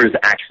 The number is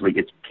actually,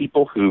 it's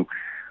people who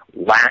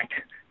lack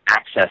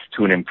access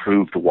to an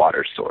improved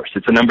water source.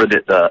 It's a number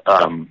that the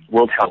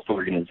World Health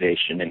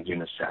Organization and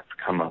UNICEF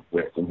come up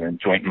with in their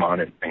joint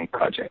monitoring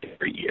project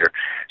every year.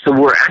 So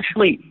we're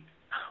actually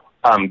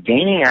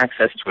gaining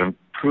access to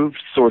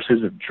improved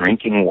sources of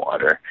drinking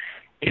water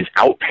is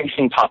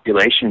outpacing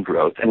population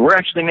growth, and we're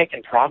actually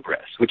making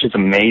progress, which is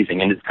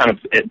amazing, and it's kind of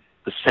at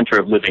the center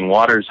of Living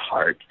Water's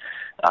heart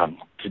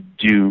to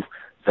do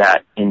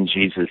that in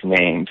Jesus'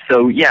 name.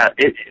 So, yeah,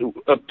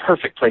 a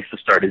perfect place to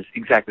start is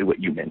exactly what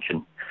you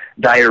mentioned.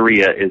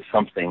 Diarrhea is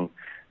something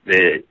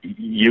that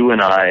you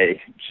and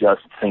I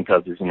just think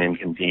of as an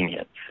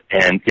inconvenience.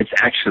 And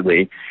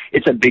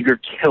it's a bigger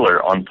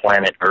killer on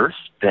planet Earth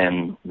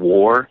than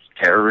war,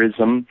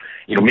 terrorism,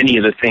 many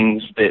of the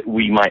things that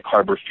we might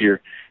harbor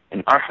fear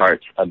in our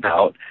hearts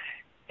about.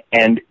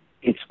 And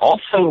it's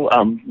also,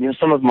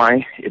 some of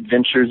my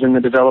adventures in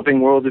the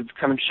developing world have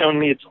kind of shown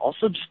me it's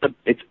also just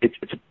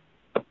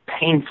a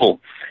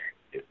painful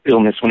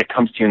illness when it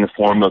comes to you in the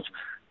form of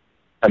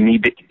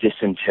amoebic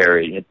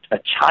dysentery. A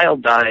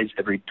child dies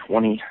every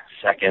 20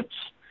 seconds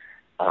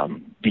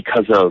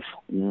because of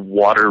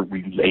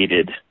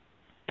water-related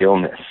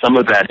illness. Some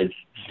of that is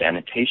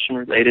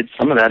sanitation-related.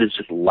 Some of that is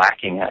just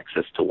lacking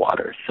access to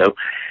water. So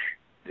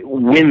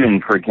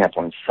women, for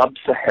example, in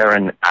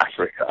sub-Saharan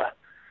Africa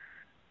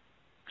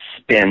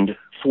spend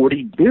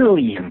 40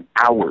 billion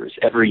hours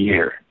every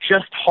year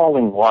just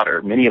hauling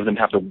water. Many of them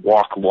have to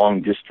walk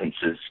long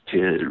distances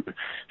to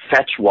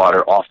fetch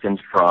water, often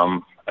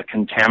from a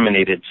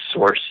contaminated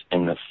source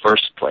in the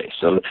first place.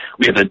 So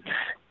we have a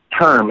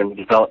term in the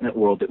development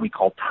world that we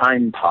call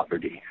time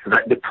poverty. So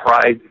that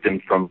deprives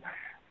them from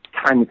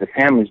time with the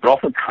families, but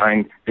also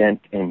time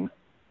spent in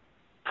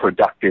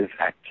productive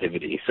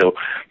activity. So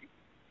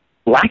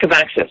lack of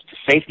access to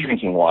safe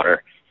drinking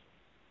water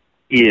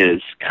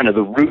is kind of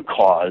the root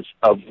cause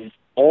of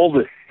all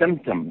the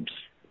symptoms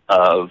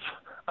of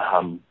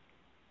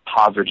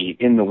poverty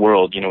in the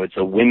world. You know, it's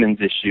a women's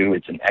issue,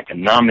 it's an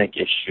economic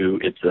issue,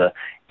 it's a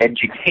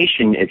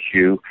education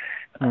issue.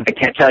 I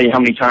can't tell you how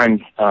many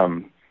times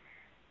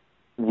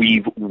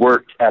we've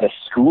worked at a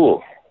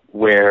school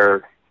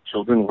where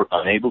children were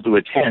unable to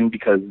attend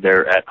because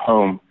they're at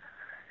home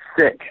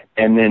sick,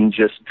 and then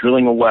just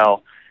drilling a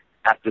well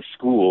at the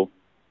school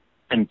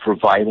and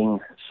providing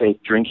safe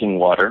drinking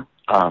water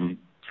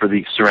for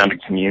the surrounding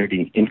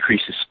community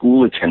increases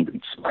school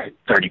attendance by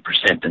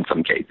 30% in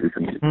some cases. I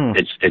mean,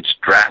 it's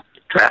drastic.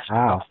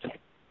 Wow,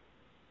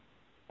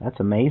 that's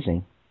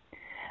amazing.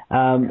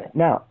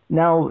 Now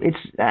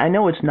I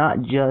know it's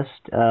not just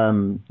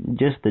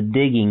the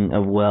digging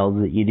of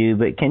wells that you do,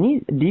 but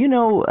do you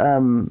know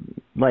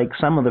like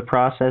some of the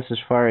process as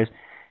far as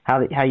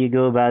how you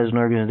go about as an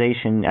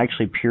organization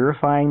actually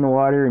purifying the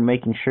water and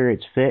making sure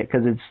it's fit?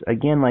 Because it's,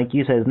 again, like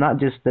you said, it's not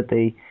just that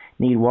they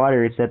need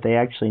water, it's that they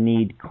actually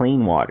need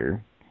clean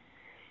water.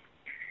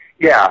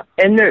 Yeah,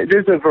 and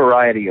there's a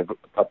variety of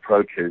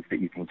approaches that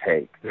you can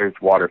take. There's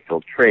water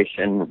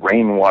filtration,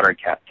 rainwater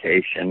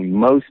captation.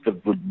 Most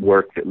of the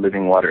work that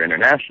Living Water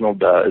International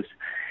does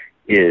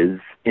is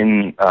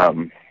the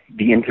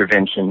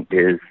intervention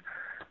is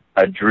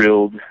a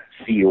drilled,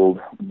 sealed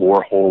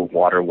borehole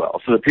water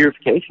well. So the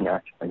purification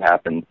actually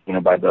happens,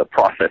 by the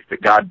process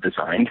that God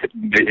designed.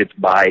 It's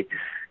by,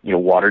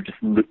 water just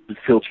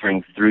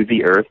filtering through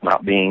the earth,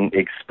 not being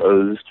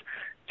exposed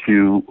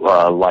to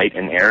light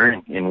and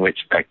air in which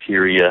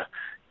bacteria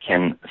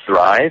can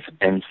thrive.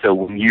 And so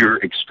when you're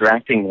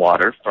extracting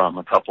water from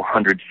a couple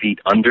 100 feet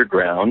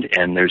underground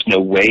and there's no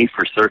way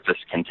for surface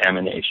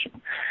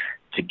contamination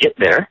to get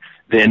there,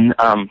 then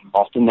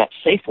often that's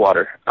safe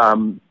water.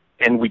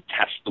 And we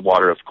test the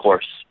water, of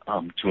course,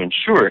 to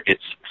ensure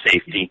its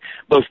safety,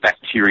 both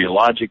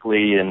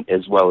bacteriologically and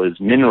as well as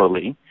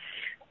minerally.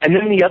 And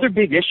then the other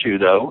big issue,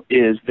 though,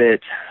 is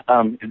that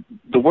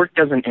the work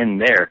doesn't end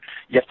there.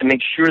 You have to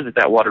make sure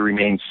that water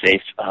remains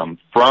safe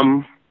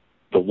from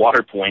the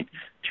water point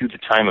to the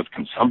time of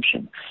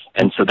consumption.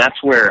 And so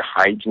that's where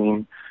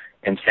hygiene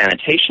and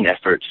sanitation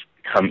efforts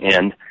come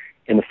in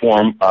the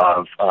form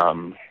of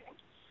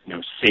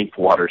safe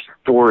water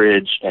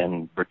storage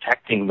and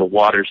protecting the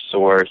water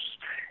source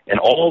and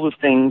all the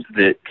things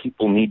that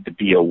people need to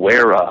be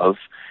aware of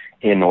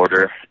in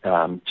order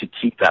to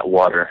keep that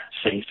water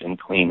safe and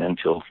clean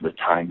until the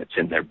time it's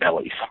in their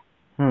bellies.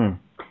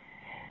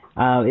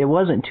 It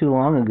wasn't too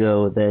long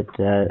ago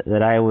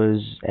that I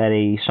was at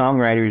a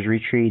songwriters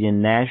retreat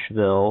in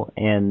Nashville,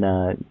 and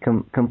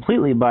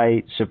completely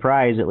by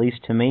surprise, at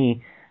least to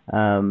me,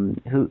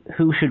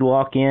 who should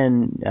walk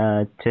in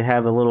to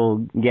have a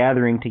little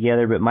gathering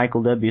together but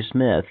Michael W.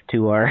 Smith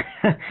to our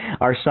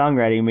our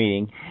songwriting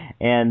meeting.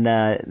 And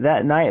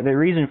that night, the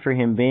reason for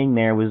him being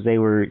there was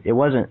it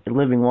wasn't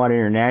Living Water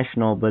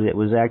International, but it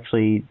was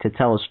actually to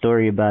tell a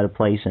story about a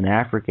place in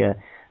Africa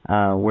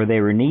where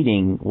they were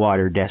needing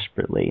water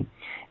desperately.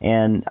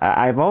 And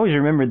I've always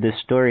remembered this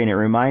story, and it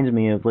reminds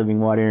me of Living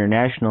Water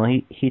International.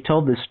 He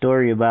told this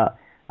story about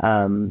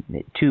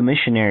two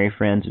missionary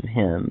friends of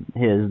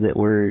his that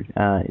were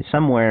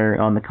somewhere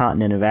on the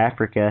continent of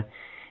Africa,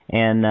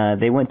 and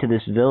they went to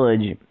this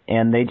village,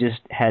 and they just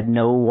had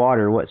no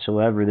water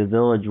whatsoever. The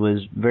village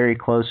was very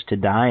close to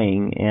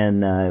dying,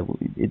 and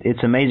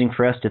it's amazing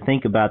for us to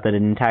think about that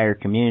an entire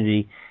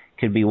community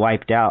could be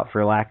wiped out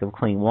for lack of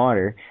clean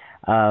water.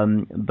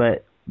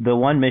 But the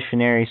one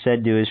missionary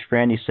said to his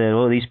friend, he said,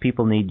 "Oh, these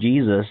people need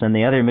Jesus," and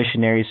the other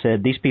missionary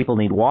said, "These people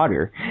need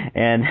water."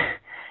 And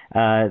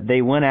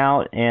they went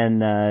out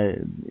and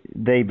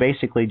they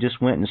basically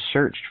just went and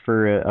searched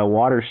for a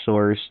water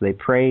source. They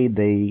prayed.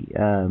 They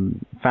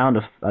found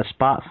a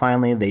spot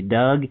finally. They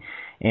dug,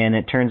 and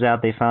it turns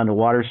out they found a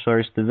water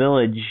source. The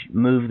village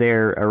moved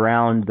there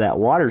around that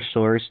water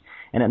source,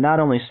 and it not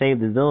only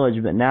saved the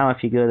village, but now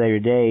if you go there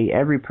today,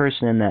 every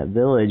person in that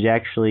village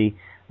actually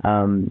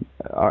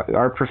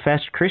are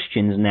professed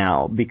Christians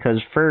now,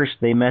 because first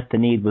they met the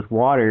need with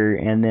water,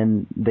 and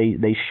then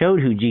they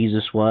showed who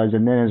Jesus was,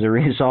 and then as a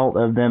result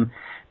of them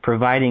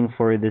providing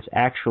for this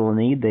actual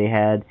need they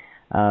had,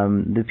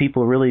 the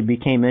people really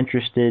became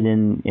interested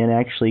in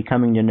actually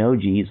coming to know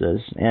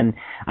Jesus. And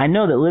I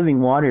know that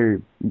Living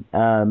Water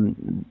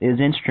is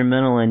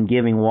instrumental in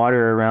giving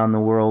water around the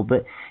world,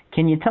 but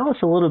can you tell us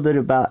a little bit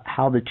about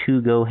how the two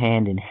go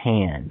hand in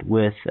hand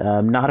with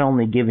not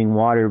only giving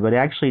water, but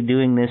actually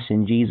doing this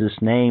in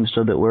Jesus' name,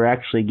 so that we're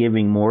actually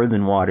giving more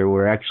than water?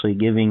 We're actually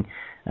giving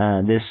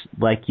this,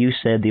 like you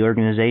said, the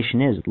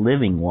organization is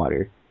living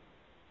water.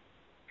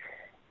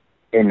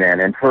 Amen.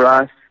 And for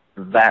us,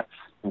 that's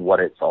what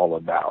it's all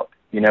about.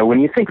 When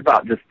you think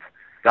about just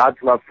God's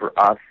love for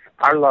us,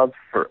 our love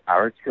for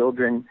our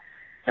children,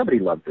 nobody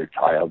loves their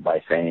child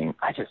by saying,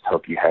 "I just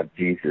hope you have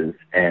Jesus."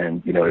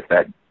 And, if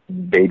that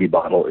baby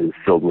bottle is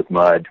filled with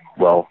mud,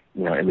 well,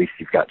 at least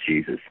you've got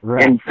Jesus.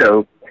 Right. And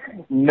so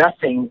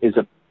nothing is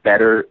a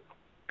better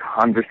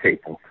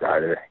conversation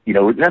starter. You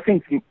know,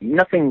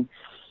 nothing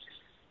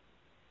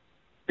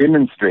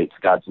demonstrates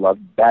God's love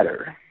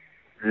better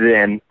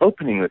than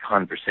opening the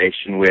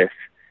conversation with,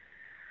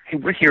 hey,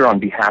 we're here on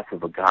behalf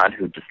of a God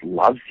who just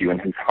loves you and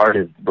whose heart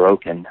is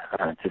broken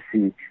to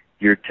see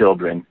your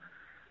children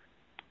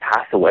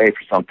pass away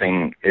for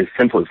something as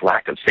simple as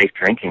lack of safe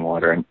drinking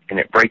water, and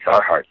it breaks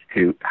our hearts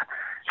too.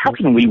 How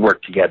can we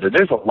work together?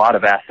 There's a lot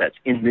of assets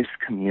in this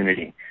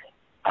community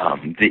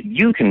that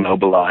you can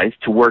mobilize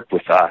to work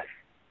with us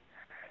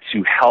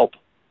to help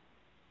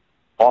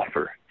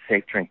offer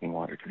safe drinking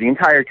water to the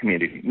entire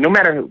community, no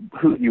matter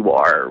who you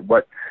are,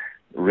 what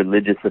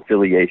religious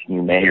affiliation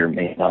you may or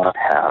may not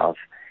have.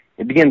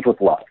 It begins with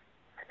love.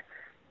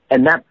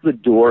 And that's the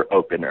door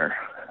opener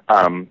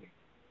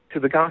to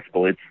the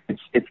gospel. It's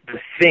the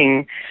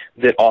thing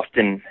that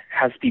often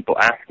has people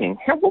asking,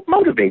 hey, what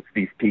motivates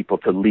these people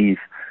to leave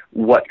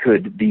what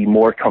could be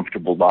more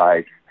comfortable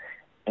lives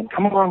and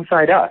come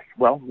alongside us?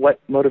 Well, what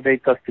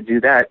motivates us to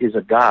do that is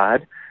a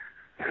God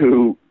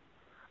who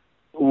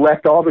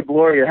left all the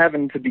glory of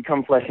heaven to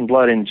become flesh and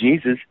blood in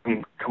Jesus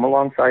and come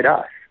alongside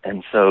us.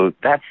 And so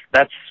that's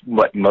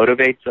what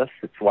motivates us.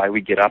 It's why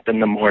we get up in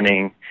the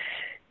morning,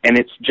 and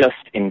it's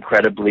just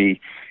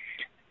incredibly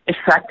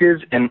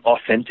effective and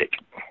authentic.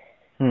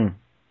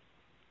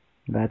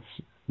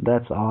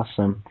 That's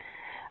awesome.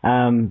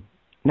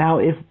 Now,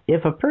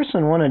 if a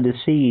person wanted to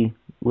see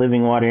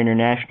Living Water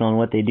International and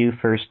what they do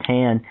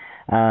firsthand,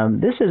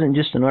 this isn't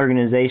just an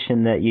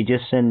organization that you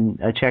just send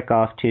a check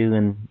off to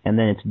and then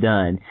it's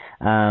done.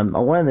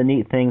 One of the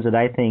neat things that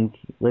I think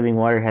Living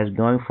Water has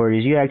going for it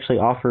is you actually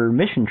offer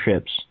mission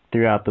trips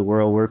throughout the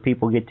world where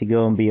people get to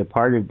go and be a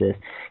part of this.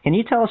 Can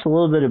you tell us a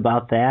little bit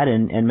about that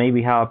and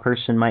maybe how a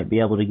person might be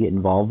able to get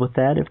involved with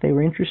that if they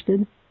were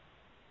interested?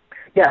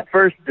 Yeah,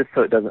 first, just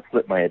so it doesn't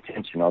slip my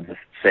attention, I'll just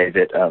say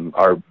that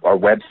our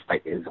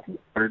website is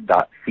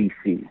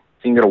water.cc. So you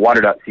can go to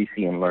water.cc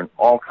and learn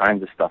all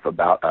kinds of stuff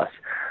about us.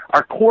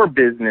 Our core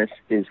business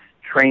is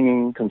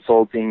training,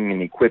 consulting,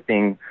 and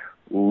equipping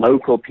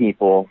local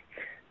people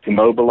to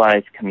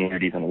mobilize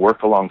communities and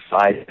work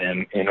alongside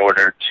them in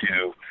order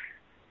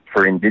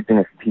for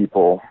indigenous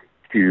people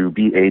to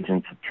be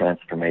agents of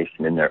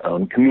transformation in their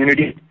own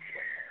community.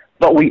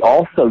 But we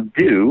also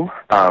do,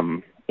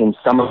 in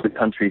some of the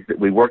countries that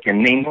we work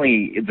in,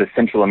 namely the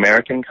Central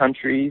American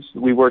countries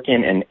we work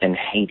in and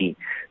Haiti.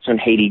 So in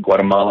Haiti,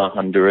 Guatemala,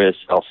 Honduras,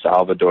 El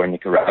Salvador,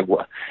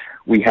 Nicaragua,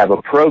 we have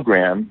a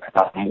program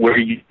where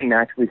you can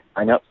actually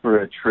sign up for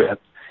a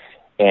trip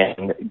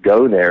and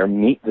go there,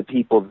 meet the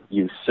people that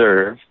you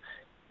serve,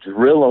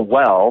 drill a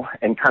well,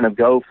 and kind of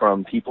go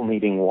from people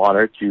needing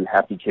water to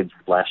happy kids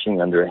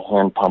splashing under a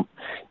hand pump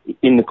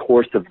in the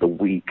course of the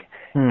week.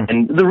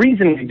 And the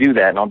reason we do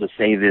that, and I'll just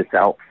say this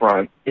out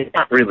front, it's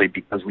not really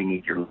because we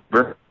need your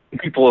labor.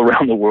 People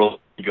around the world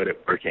are good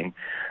at working.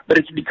 But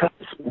it's because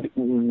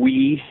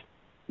we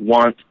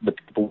want the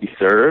people we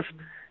serve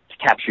to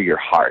capture your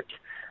heart.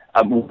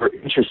 We're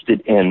interested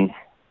in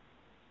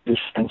this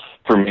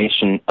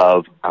transformation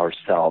of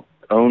ourselves,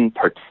 own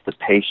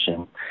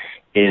participation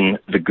in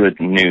the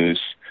good news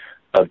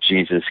of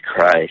Jesus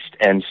Christ.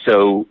 And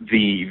so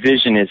the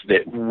vision is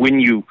that when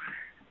you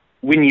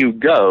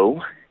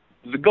go,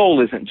 the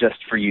goal isn't just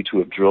for you to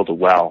have drilled a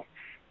well,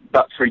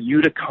 but for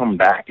you to come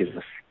back as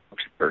a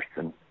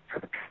spokesperson for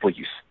the people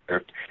you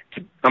served,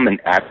 to become an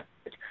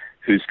advocate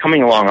who's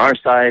coming along our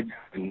side,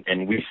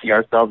 and we see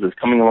ourselves as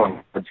coming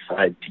along our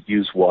side to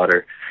use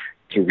water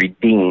to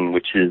redeem,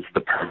 which is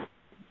the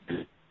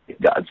purpose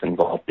God's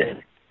involved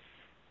in.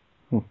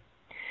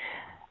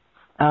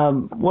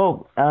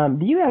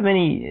 Do you have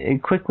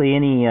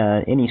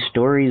any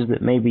stories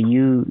that maybe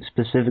you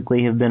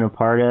specifically have been a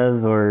part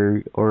of,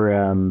 or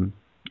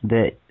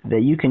that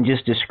you can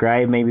just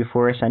describe maybe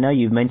for us? I know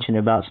you've mentioned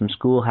about some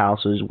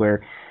schoolhouses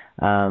where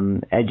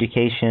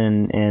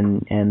education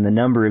and the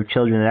number of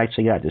children that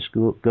actually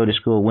go to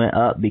school went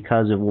up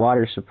because of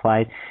water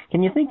supply.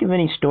 Can you think of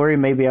any story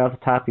maybe off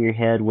the top of your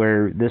head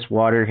where this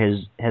water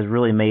has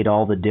really made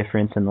all the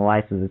difference in the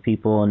life of the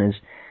people and has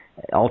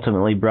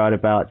ultimately brought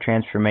about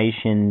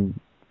transformation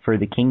for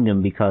the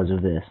kingdom because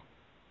of this?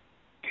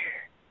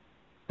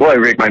 Boy,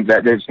 Rick,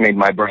 that just made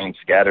my brain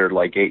scatter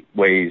like 8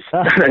 ways.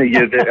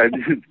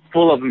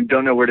 Full of them,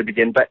 don't know where to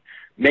begin. But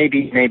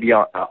maybe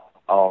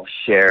I'll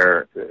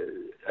share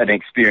an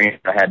experience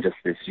I had just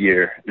this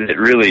year that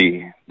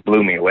really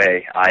blew me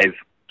away. I've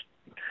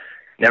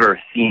never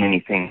seen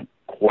anything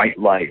quite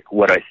like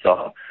what I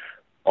saw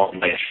on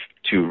my trip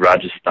to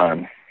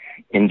Rajasthan,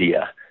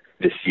 India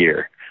this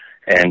year.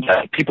 And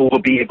people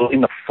will be able,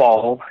 in the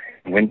fall,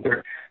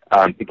 winter,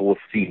 people will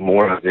see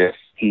more of this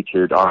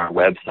featured on our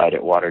website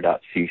at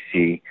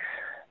water.cc,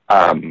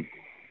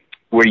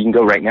 where you can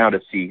go right now to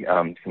see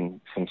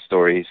some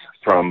stories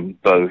from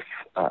both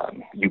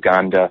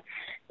Uganda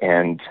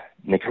and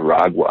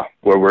Nicaragua,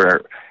 where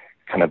we're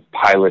kind of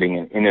piloting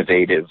an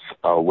innovative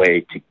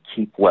way to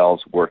keep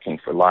wells working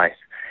for life.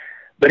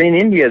 But in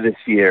India this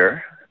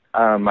year,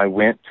 I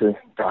went to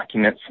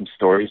document some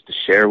stories to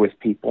share with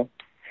people.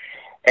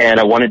 And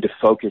I wanted to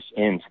focus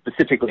in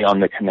specifically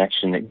on the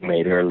connection that you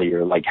made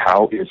earlier, like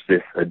how is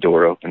this a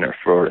door opener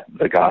for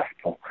the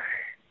gospel?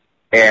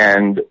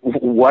 And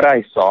what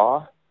I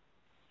saw,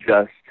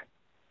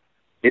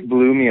 it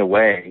blew me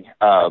away.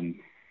 I've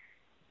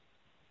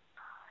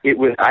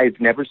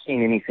never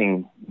seen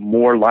anything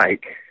more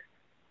like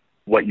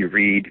what you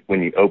read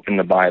when you open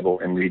the Bible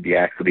and read the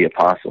Acts of the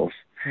Apostles.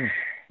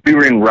 We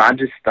were in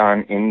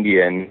Rajasthan,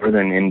 India, in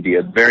northern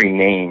India. The very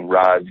name,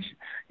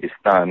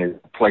 Rajasthan, is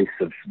the place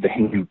of the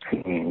Hindu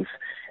kings.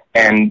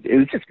 And it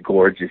was just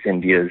gorgeous.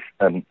 India is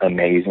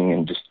amazing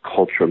and just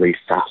culturally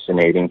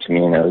fascinating to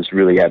me, and I was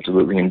really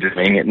absolutely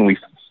enjoying it. And we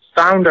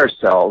found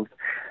ourselves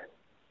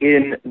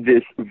in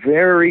this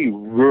very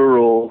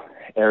rural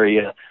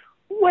area,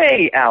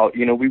 way out.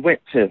 You know, we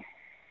went to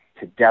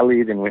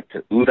Delhi, then went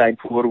to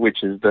Udaipur,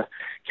 which is the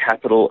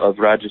capital of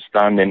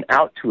Rajasthan, then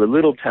out to a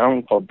little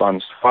town called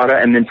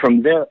Banswara, and then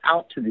from there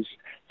out to this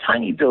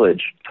tiny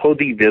village,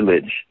 Todi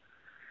village,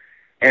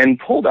 and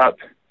pulled up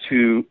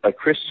to a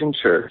Christian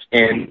church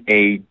in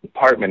a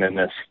department, in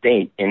a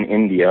state in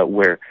India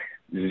where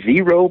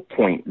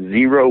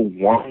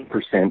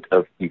 0.01%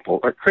 of people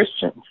are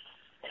Christians.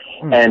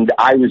 And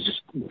I was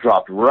just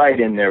dropped right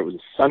in there. It was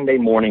a Sunday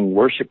morning.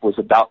 Worship was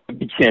about to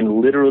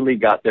begin. Literally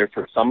got there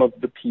for some of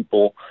the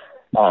people,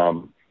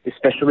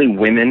 especially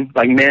women.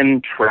 Like,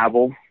 men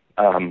travel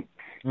to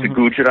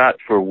Gujarat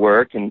for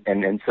work,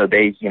 and so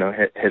they, you know,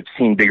 have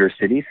seen bigger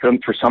cities. So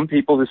for some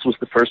people, this was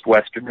the first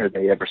Westerner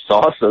they ever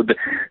saw. So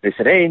they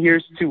said, hey,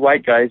 here's two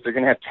white guys. They're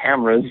going to have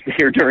cameras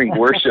here during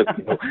worship.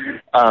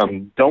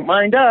 Don't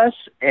mind us.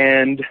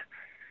 And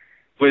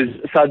was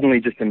suddenly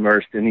just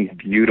immersed in these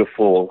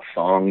beautiful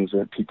songs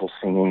of people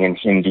singing in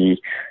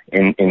Hindi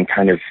in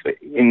kind of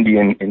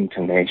Indian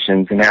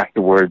intonations. And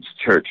afterwards,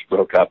 church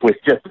broke up with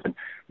just a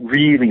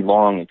really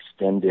long,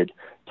 extended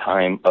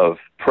time of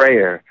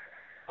prayer.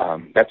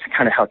 That's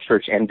kind of how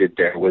church ended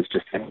there, was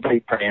just everybody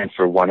praying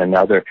for one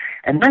another.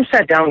 And I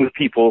sat down with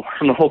people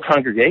from the whole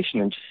congregation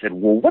and just said,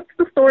 well, what's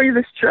the story of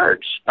this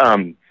church?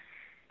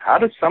 How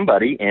does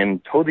somebody in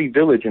Todi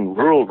village in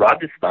rural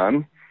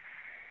Rajasthan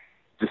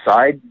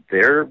decide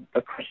they're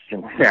a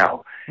Christian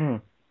now?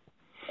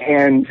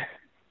 And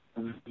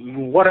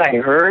what I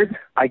heard,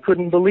 I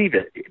couldn't believe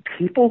it.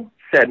 People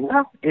said,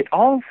 well, it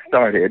all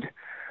started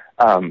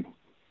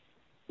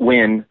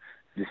when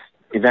this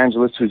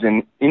evangelist, who's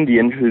an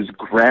Indian, whose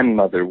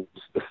grandmother was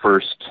the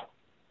first,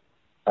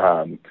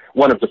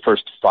 one of the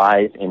first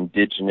 5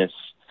 indigenous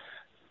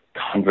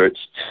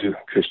converts to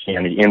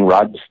Christianity in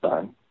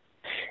Rajasthan.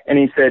 And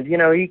he said, you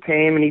know, he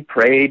came and he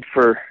prayed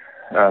for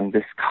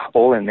this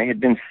couple, and they had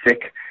been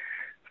sick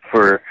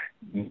for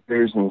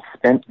years and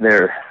spent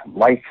their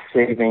life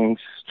savings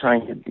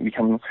trying to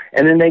become,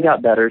 and then they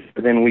got better.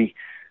 So then we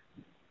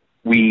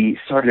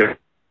started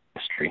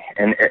ministry,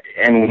 and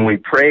when we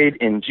prayed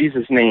in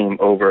Jesus' name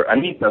over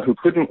Anita, who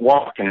couldn't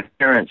walk, and her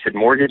parents had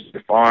mortgaged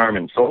the farm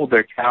and sold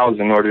their cows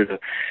in order to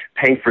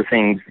pay for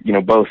things, you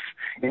know, both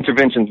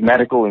interventions,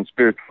 medical and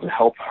spiritual, to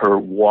help her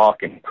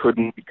walk, and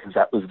couldn't, because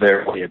that was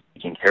their way of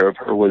taking care of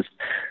her, was,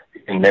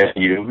 in their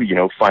view, you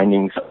know,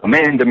 finding a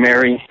man to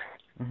marry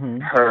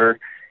her,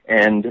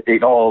 and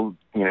it all,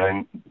 you know,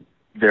 in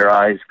their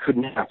eyes,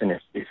 couldn't happen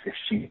if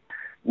she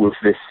was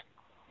this,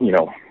 you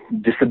know,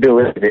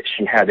 disability that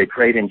she had. They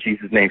prayed in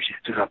Jesus' name. She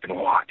stood up and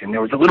walked. And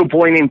there was a little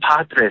boy named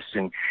Patras,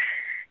 and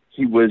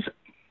he was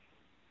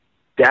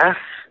deaf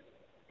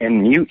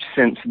and mute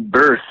since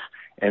birth.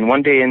 And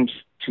one day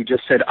she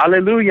just said,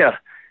 Alleluia.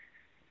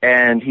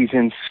 And he's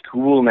in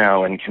school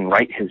now and can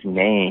write his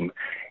name.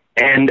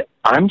 And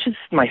I'm just,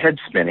 my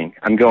head's spinning.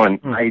 I'm going,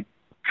 I'm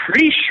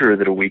pretty sure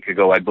that a week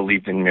ago I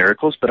believed in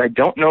miracles, but I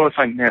don't know if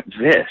I meant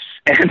this.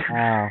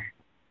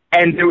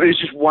 And it was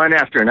just one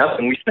after another.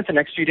 And we spent the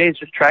next few days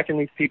just tracking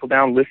these people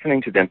down,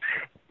 listening to them.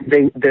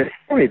 The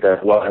story, though,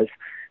 was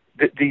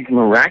that these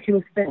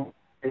miraculous things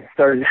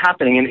started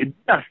happening. And it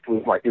just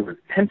was like, it was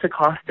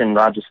Pentecost in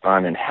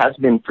Rajasthan and has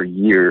been for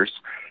years.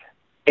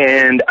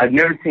 And I've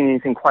never seen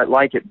anything quite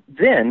like it.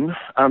 Then,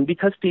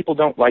 because people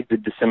don't like the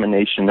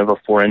dissemination of a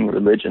foreign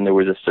religion, there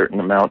was a certain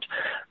amount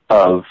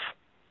of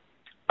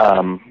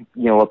you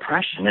know,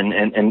 oppression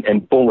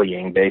and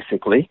bullying,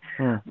 basically.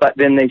 But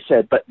then they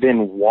said, but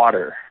then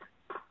water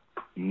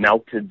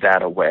melted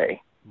that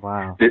away.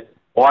 Wow. The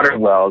water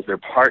wells, their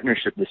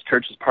partnership, this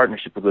church's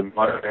partnership with the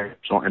Water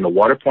International, and the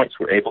water points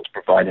were able to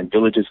provide in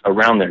villages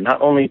around there,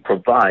 not only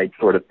provide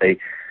sort of a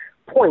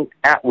point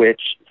at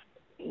which,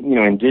 you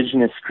know,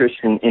 indigenous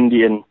Christian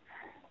Indian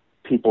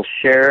people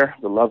share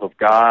the love of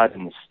God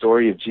and the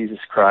story of Jesus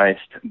Christ,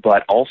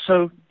 but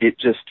also it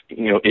just,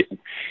 you know,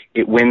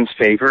 it wins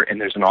favor, and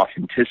there's an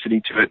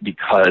authenticity to it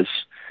because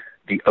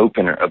the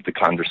opener of the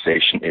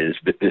conversation is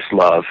that this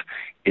love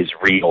is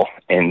real,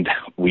 and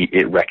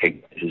it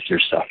recognizes your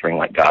suffering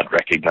like God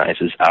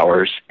recognizes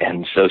ours.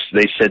 And so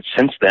they said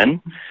since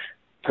then,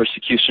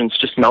 persecution's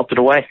just melted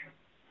away.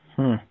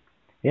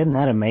 Isn't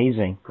that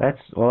amazing? That's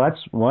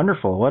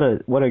wonderful.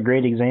 What a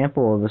great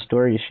example of a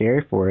story to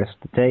share for us.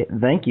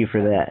 Thank you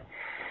for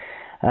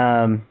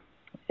that.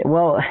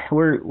 Well,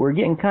 we're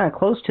getting kind of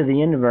close to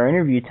the end of our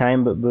interview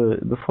time, but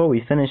before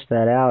we finish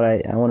that out,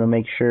 I want to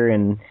make sure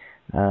and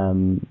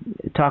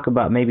talk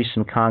about maybe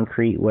some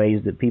concrete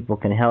ways that people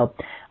can help.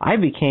 I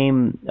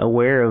became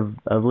aware of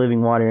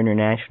Living Water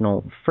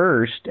International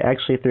first,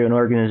 actually through an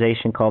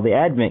organization called the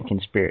Advent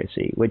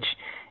Conspiracy, which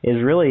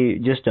is really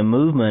just a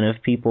movement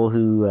of people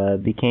who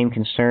became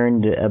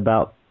concerned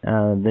about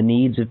the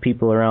needs of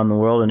people around the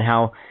world and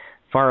how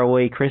far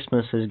away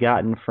Christmas has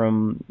gotten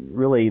from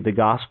really the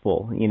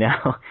gospel, you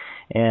know.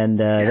 And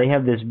they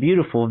have this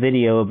beautiful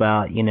video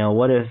about, you know,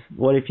 what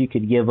if you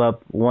could give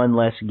up one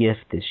less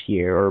gift this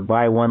year, or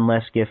buy one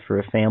less gift for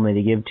a family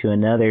to give to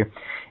another.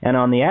 And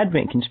on the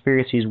Advent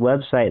Conspiracy's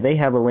website, they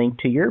have a link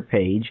to your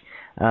page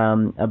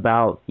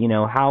about, you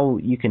know, how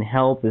you can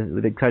help,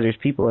 because there's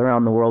people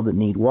around the world that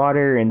need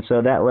water. And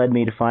so that led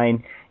me to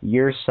find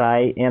your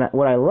site. And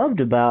what I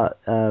loved about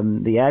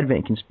the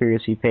Advent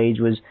Conspiracy page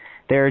was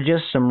there are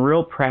just some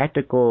real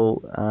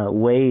practical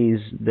ways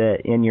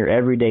that in your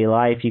everyday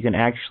life you can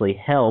actually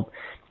help.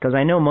 Because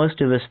I know most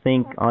of us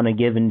think on a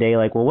given day,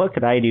 like, well, what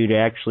could I do to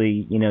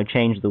actually, you know,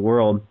 change the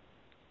world?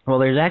 Well,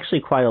 there's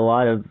actually quite a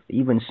lot of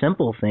even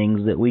simple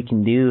things that we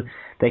can do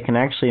that can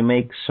actually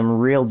make some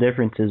real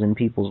differences in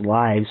people's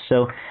lives.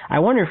 So I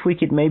wonder if we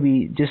could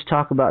maybe just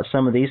talk about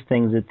some of these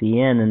things at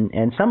the end.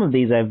 And some of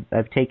these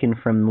I've taken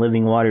from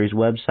Living Water's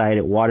website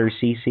at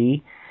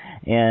WaterCC.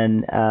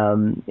 And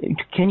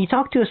can you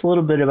talk to us a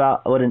little bit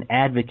about what an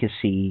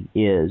advocacy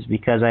is?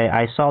 Because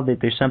I saw that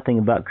there's something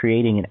about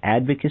creating an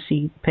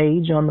advocacy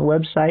page on the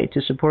website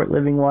to support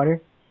Living Water.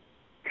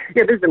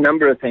 Yeah, there's a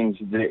number of things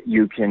that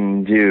you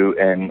can do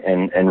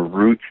and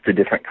routes to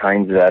different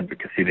kinds of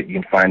advocacy that you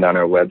can find on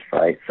our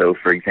website. So,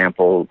 for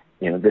example,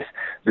 you know,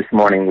 this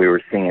morning we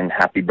were singing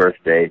Happy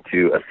Birthday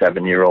to a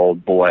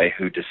 7-year-old boy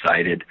who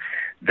decided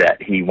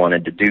that he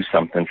wanted to do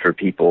something for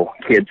people,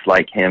 kids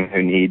like him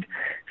who need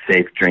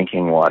safe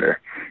drinking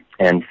water.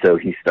 And so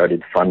he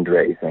started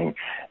fundraising.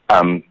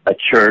 A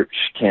church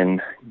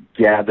can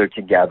gather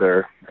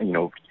together, you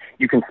know,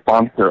 you can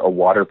sponsor a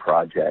water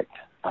project,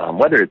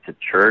 whether it's a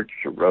church,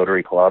 a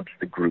Rotary Club,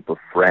 a group of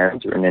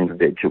friends, or an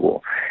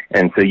individual.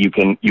 And so you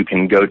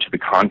can go to the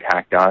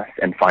Contact Us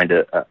and find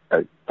a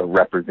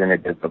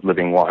representative of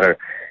Living Water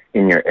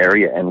in your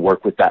area and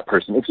work with that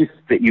person. It's just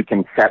that you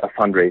can set a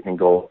fundraising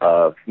goal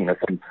of, you know,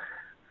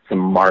 some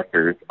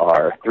markers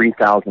are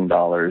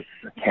 $3,000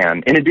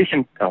 can, in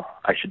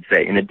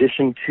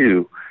addition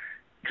to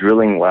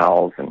drilling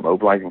wells and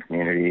mobilizing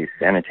communities,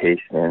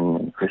 sanitation,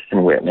 and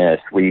Christian witness.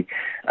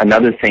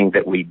 Another thing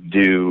that we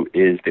do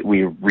is that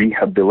we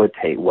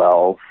rehabilitate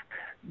wells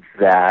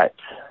that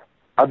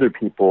other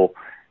people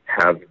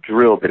have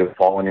drilled that have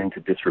fallen into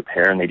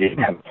disrepair and they didn't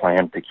have a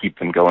plan to keep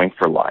them going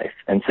for life.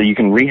 And so you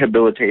can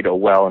rehabilitate a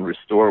well and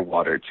restore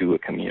water to a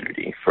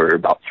community for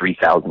about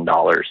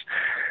 $3,000.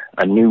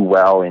 A new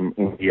well in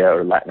India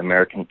or Latin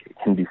America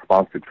can be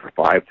sponsored for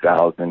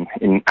 $5,000.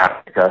 In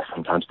Africa,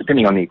 sometimes,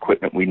 depending on the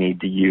equipment we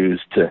need to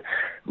use to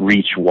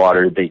reach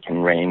water, they can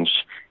range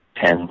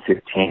 $10,000,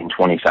 $15,000,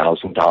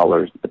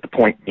 $20,000. But the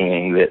point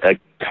being that a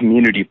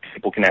community of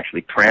people can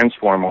actually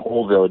transform a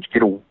whole village,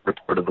 get a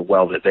report of the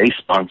well that they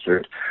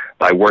sponsored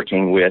by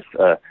working with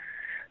a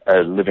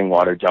Living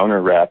Water donor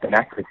rep and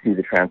actually see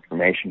the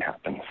transformation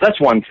happen. So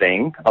that's one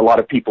thing. A lot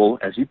of people,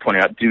 as you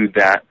pointed out, do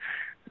that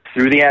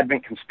through the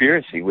Advent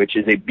Conspiracy, which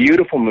is a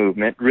beautiful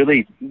movement.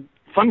 Really,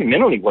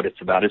 fundamentally what it's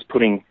about is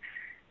putting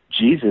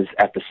Jesus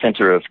at the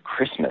center of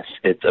Christmas.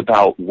 It's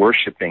about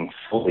worshiping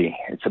fully.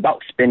 It's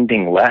about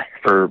spending less.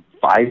 For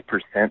 5%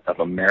 of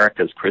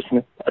America's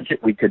Christmas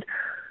budget, we could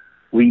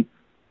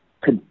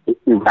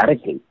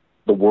eradicate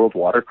the world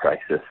water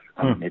crisis.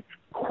 It's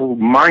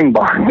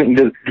mind-boggling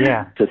to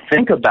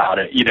think about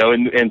it, you know,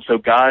 and so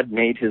God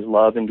made his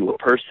love into a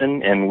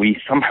person, and we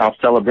somehow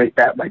celebrate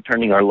that by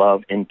turning our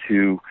love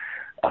into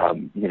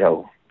you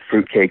know,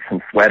 fruitcakes and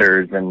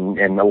sweaters,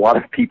 and a lot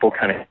of people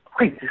kind of,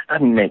 wait, this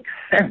doesn't make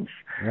sense.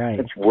 Right.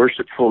 Let's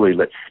worship fully.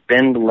 Let's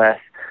spend less.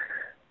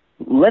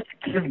 Let's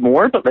give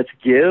more, but let's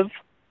give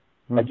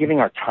by giving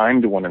our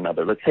time to one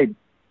another. Let's say,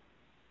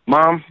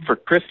 Mom, for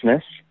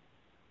Christmas,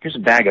 here's a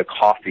bag of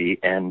coffee,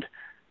 and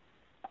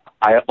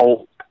I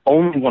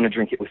only want to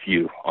drink it with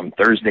you on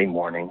Thursday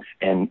mornings,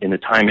 and in the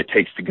time it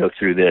takes to go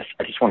through this,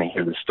 I just want to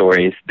hear the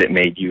stories that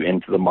made you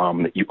into the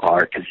mom that you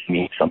are, because you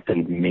mean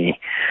something to me.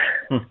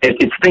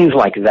 It's things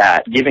like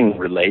that, giving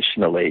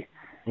relationally,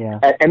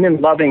 and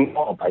then loving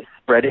all by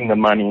spreading the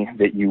money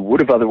that you would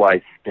have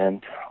otherwise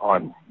spent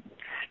on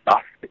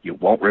stuff that you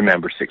won't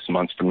remember 6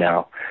 months from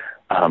now,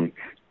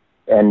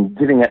 and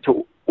giving that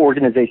to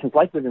organizations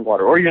like Living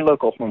Water or your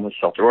local homeless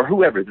shelter or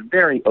whoever. They're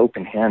very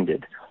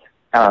open-handed.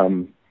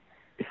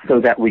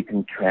 So that we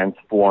can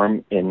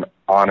transform in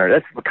honor.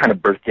 That's the kind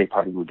of birthday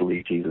party we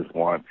believe Jesus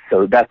wants.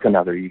 So that's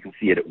another. You can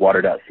see it at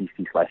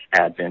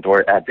water.cc/Advent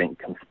or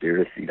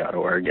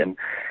adventconspiracy.org. And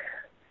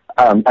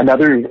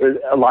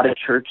a lot of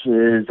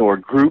churches or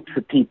groups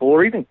of people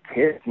or even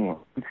kids, you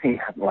know, we've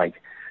seen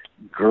like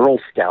Girl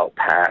Scout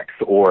packs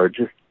or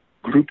just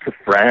groups of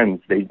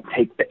friends. They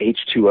take the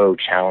H2O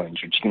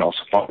challenge, which you can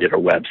also find at our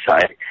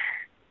website.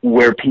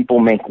 where people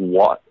make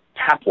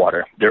tap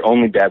water their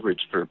only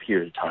beverage for a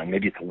period of time.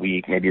 Maybe it's a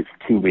week, maybe it's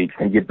 2 weeks,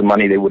 and give the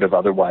money they would have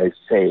otherwise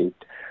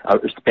saved or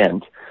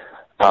spent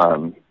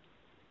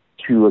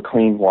to a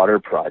clean water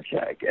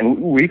project.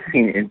 And we've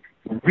seen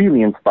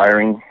really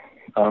inspiring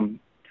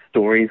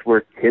stories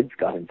where kids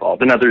got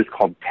involved. Another is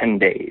called 10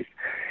 Days,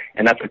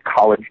 and that's a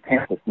college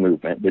campus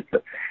movement.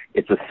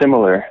 It's a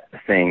similar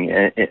thing.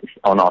 It's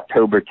on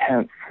October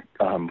 10th,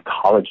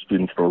 college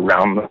students from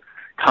around the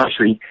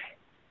country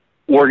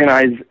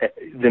organize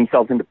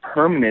themselves into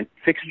permanent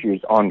fixtures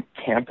on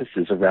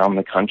campuses around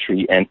the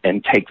country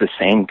and take the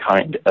same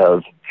kind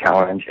of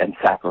challenge and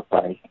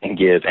sacrifice and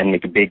give and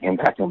make a big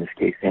impact, in this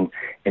case, in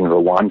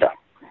Rwanda.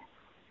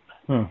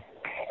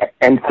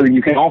 And so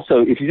you can also,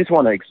 if you just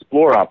want to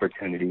explore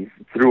opportunities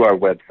through our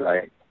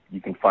website,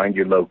 you can find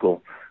your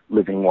local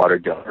Living Water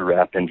donor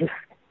rep and just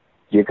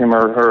give him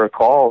or her a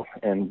call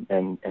and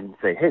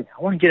say, hey,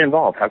 I want to get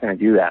involved. How can I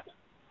do that?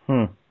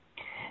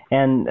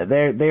 And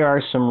there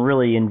are some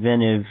really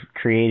inventive,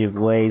 creative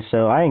ways.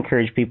 So I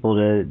encourage people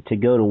to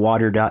go to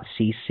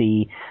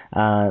water.cc.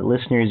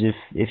 Listeners,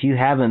 if you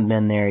haven't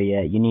been there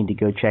yet, you need to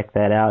go check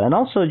that out. And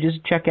also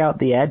just check out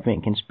the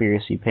Advent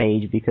Conspiracy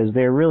page, because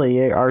there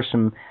really are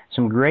some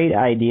great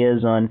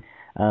ideas on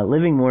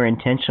living more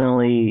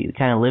intentionally,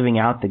 kind of living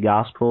out the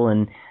gospel.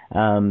 And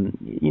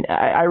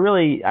I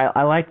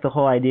like the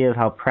whole idea of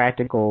how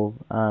practical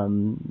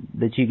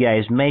that you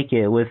guys make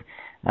it with.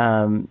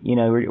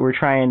 We're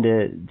trying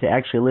to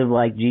actually live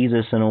like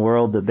Jesus in a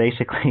world that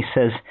basically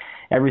says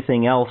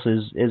everything else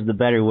is the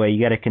better way.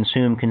 You got to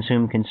consume,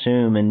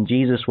 and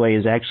Jesus' way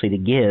is actually to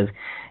give.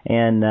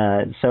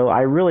 And so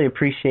I really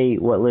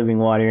appreciate what Living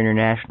Water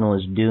International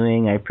is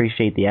doing. I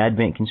appreciate the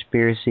Advent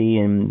Conspiracy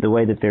and the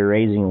way that they're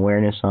raising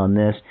awareness on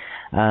this.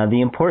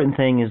 The important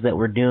thing is that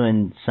we're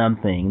doing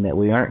something, that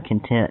we aren't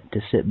content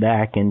to sit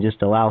back and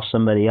just allow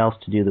somebody else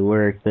to do the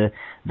work. The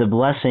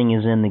blessing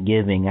is in the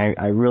giving.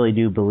 I really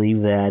do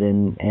believe that.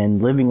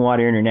 And Living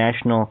Water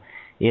International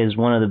is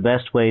one of the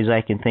best ways I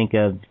can think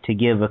of to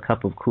give a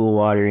cup of cool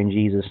water in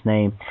Jesus'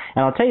 name.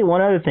 And I'll tell you one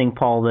other thing,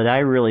 Paul, that I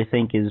really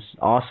think is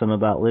awesome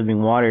about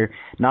Living Water.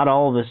 Not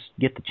all of us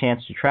get the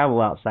chance to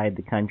travel outside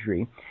the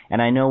country.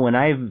 And I know when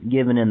I've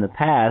given in the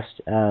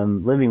past,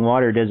 Living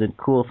Water does a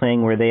cool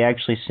thing where they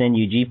actually send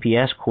you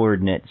GPS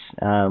coordinates,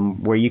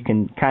 where you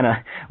can kind of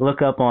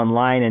look up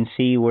online and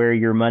see where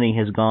your money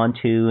has gone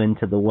to and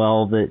to the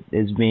well that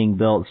is being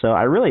built. So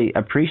I really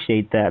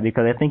appreciate that,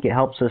 because I think it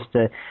helps us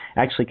to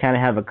actually kind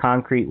of have a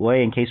concrete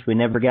way in case we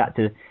never got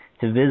to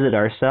visit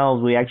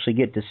ourselves. We actually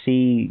get to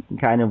see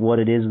kind of what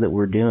it is that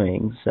we're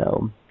doing.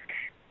 So,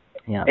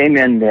 yeah.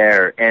 Amen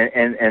there.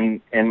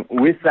 And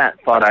with that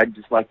thought, I'd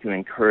just like to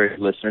encourage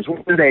listeners,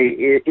 whether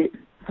it's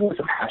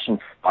a passion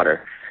for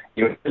water,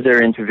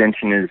 their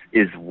intervention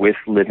is with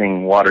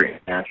Living Water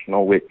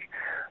International, which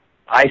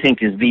I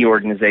think is the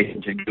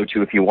organization to go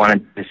to if you want to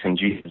do this in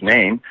Jesus'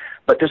 name.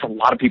 But there's a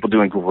lot of people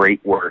doing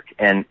great work,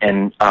 and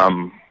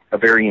a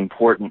very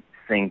important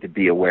thing to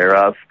be aware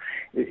of.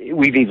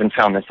 We've even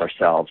found this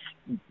ourselves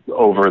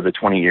over the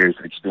 20 years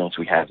of experience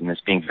we have in this,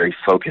 being very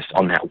focused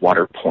on that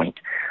water point.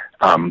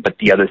 But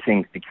the other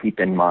things to keep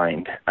in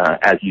mind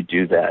as you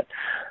do that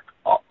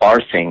are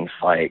things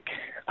like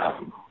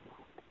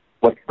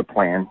what's the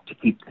plan to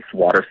keep this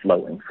water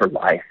flowing for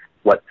life?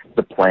 What's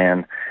the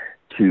plan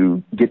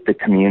to get the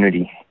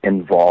community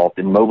involved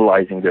in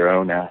mobilizing their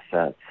own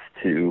assets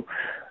to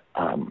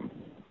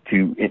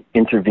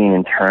intervene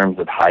in terms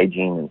of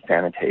hygiene and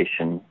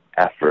sanitation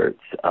efforts?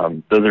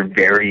 Those are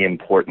very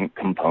important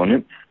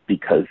components,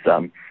 because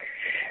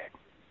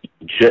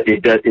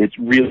it's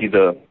really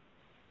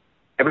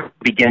everything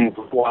begins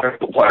with water,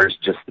 but water is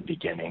just the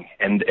beginning,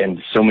 and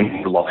so many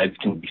more lives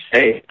can be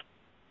saved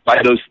by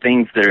those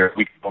things that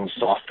we call them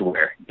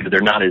software.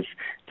 They're not as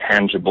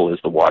tangible as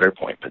the water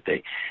point, but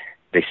they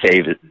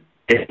save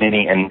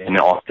many and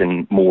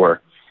often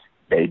more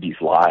babies'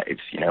 lives,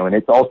 and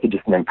it's also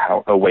just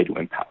a way to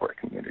empower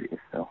communities.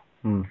 So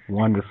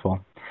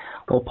wonderful.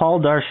 Well, Paul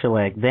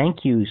Darshalek,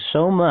 thank you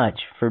so much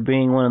for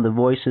being one of the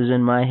voices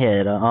in my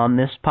head on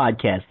this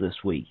podcast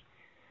this week.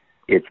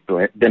 It's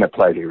been a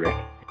pleasure, Rick.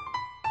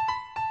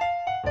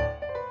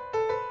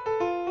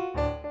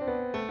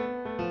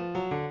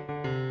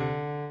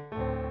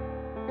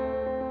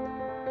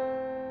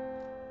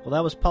 Well,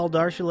 that was Paul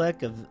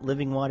Darshalek of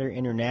Living Water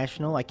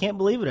International. I can't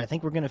believe it. I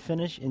think we're going to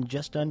finish in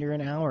just under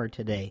an hour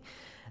today.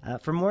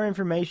 For more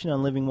information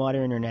on Living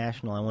Water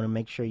International, I want to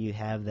make sure you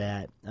have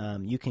that.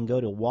 You can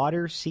go to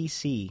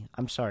water.cc.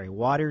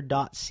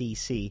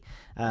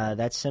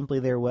 That's simply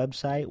their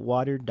website,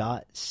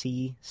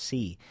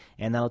 water.cc.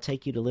 And that'll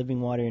take you to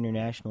Living Water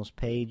International's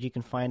page. You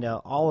can find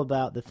out all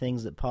about the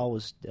things that Paul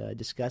was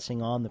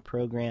discussing on the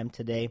program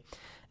today.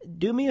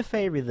 Do me a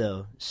favor,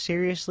 though.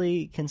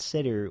 Seriously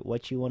consider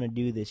what you want to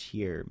do this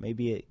year,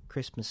 maybe at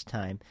Christmas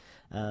time.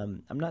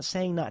 I'm not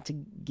saying not to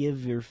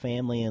give your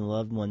family and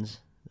loved ones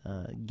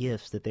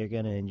gifts that they're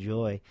going to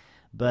enjoy,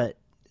 but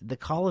the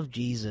call of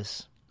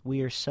Jesus,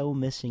 we are so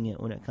missing it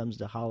when it comes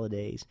to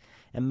holidays.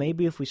 And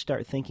maybe if we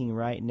start thinking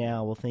right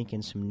now, we'll think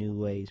in some new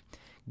ways.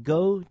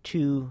 go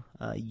to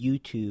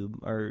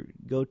YouTube, or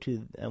go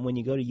to when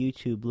you go to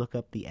YouTube, look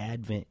up the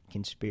Advent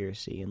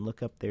Conspiracy and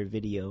look up their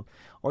video,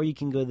 or you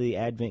can go to the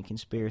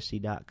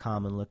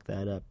adventconspiracy.com and look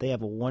that up. They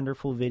have a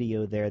wonderful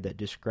video there that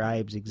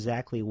describes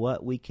exactly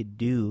what we could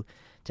do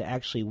to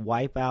actually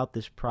wipe out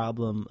this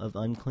problem of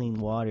unclean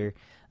water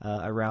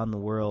around the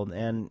world,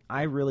 and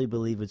I really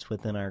believe it's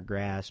within our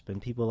grasp,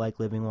 and people like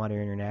Living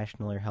Water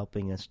International are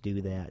helping us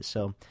do that.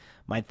 So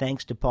my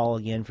thanks to Paul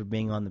again for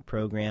being on the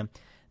program.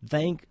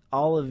 Thank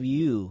all of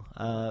you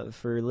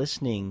for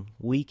listening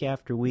week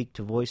after week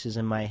to Voices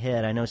in My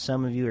Head. I know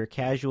some of you are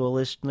casual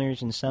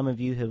listeners, and some of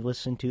you have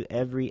listened to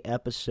every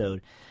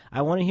episode.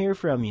 I want to hear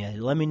from you.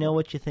 Let me know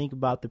what you think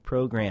about the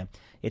program.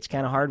 It's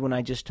kind of hard when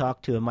I just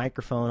talk to a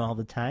microphone all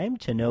the time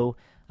to know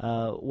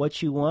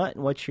what you want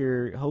and what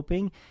you're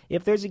hoping.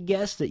 If there's a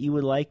guest that you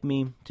would like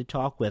me to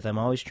talk with, I'm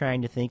always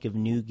trying to think of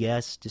new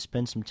guests to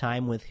spend some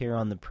time with here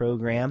on the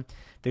program.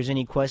 If there's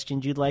any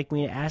questions you'd like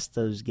me to ask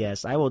those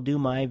guests, I will do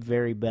my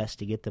very best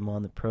to get them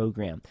on the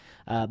program.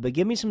 But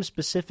give me some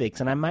specifics,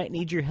 and I might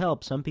need your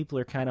help. Some people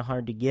are kind of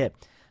hard to get.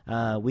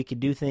 We could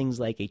do things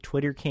like a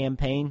Twitter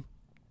campaign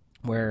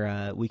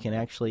where we can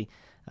actually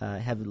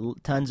have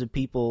tons of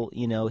people,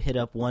 hit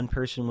up one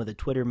person with a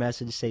Twitter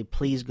message, say,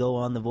 please go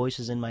on the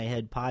Voices in My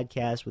Head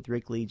podcast with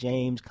Rick Lee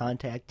James,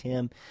 contact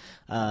him,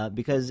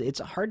 because it's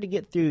hard to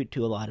get through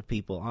to a lot of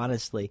people,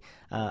 honestly.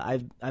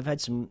 I've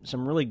had some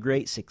really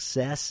great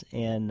success,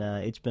 and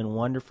it's been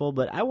wonderful,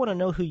 but I want to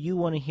know who you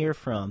want to hear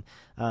from.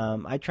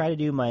 I try to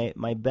do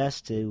my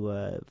best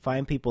to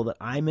find people that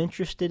I'm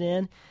interested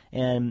in,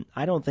 and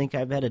I don't think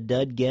I've had a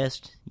dud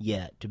guest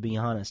yet, to be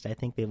honest. I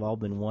think they've all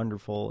been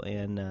wonderful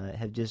and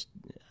have just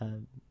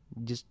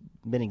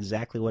been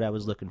exactly what I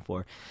was looking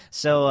for.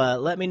 So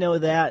let me know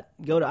that.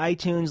 Go to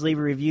iTunes, leave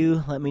a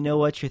review. Let me know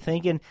what you're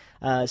thinking.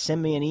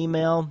 Send me an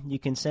email. You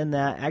can send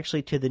that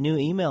actually to the new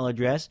email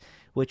address,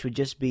 which would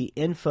just be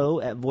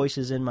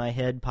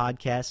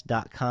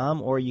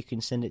info@voicesinmyheadpodcast.com, or you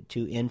can send it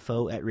to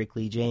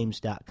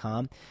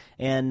info@rickleejames.com.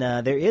 And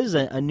there is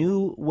a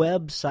new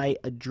website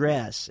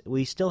address.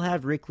 We still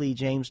have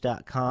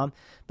rickleejames.com,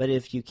 but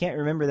if you can't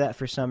remember that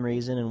for some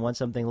reason and want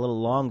something a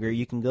little longer,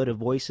 you can go to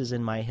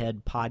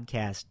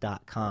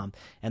voicesinmyheadpodcast.com,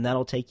 and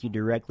that'll take you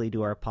directly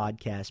to our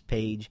podcast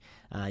page.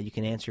 You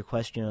can answer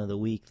question of the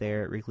week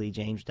there at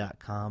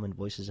rickleejames.com and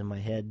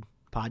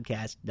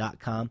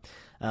voicesinmyheadpodcast.com.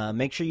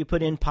 Make sure you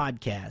put in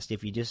podcast.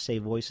 If you just say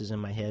Voices in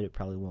My Head, it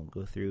probably won't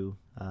go through,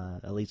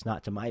 at least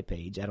not to my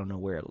page. I don't know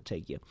where it'll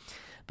take you.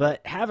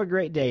 But have a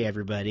great day,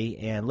 everybody,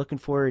 and looking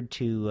forward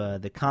to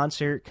the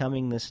concert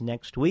coming this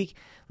next week.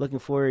 Looking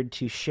forward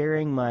to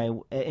sharing my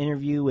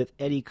interview with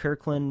Eddie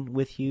Kirkland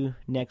with you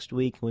next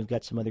week, and we've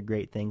got some other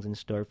great things in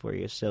store for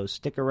you. So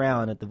stick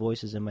around at the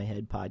Voices in My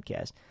Head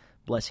podcast.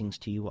 Blessings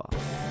to you all.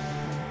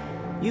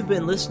 You've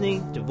been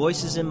listening to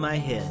Voices in My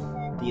Head,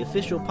 the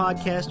official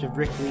podcast of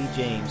Rick Lee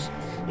James.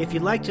 If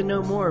you'd like to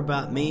know more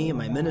about me,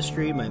 my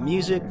ministry, my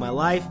music, my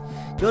life,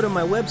 go to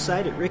my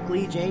website at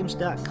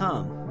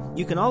rickleejames.com.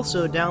 You can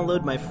also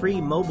download my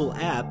free mobile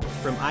app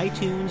from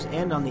iTunes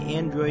and on the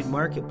Android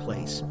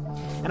Marketplace.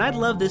 And I'd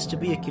love this to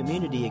be a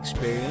community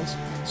experience,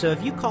 so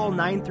if you call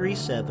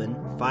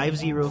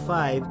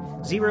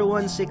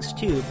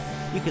 937-505-0162,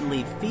 you can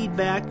leave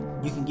feedback,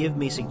 you can give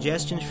me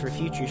suggestions for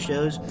future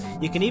shows,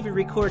 you can even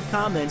record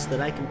comments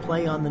that I can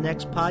play on the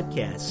next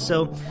podcast.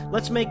 So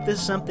let's make this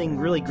something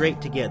really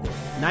great together.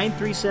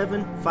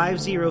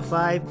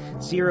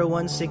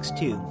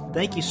 937-505-0162.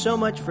 Thank you so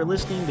much for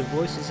listening to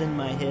Voices in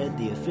My Head,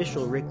 the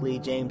official Rick Lee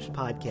James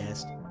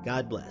podcast.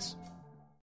 God bless.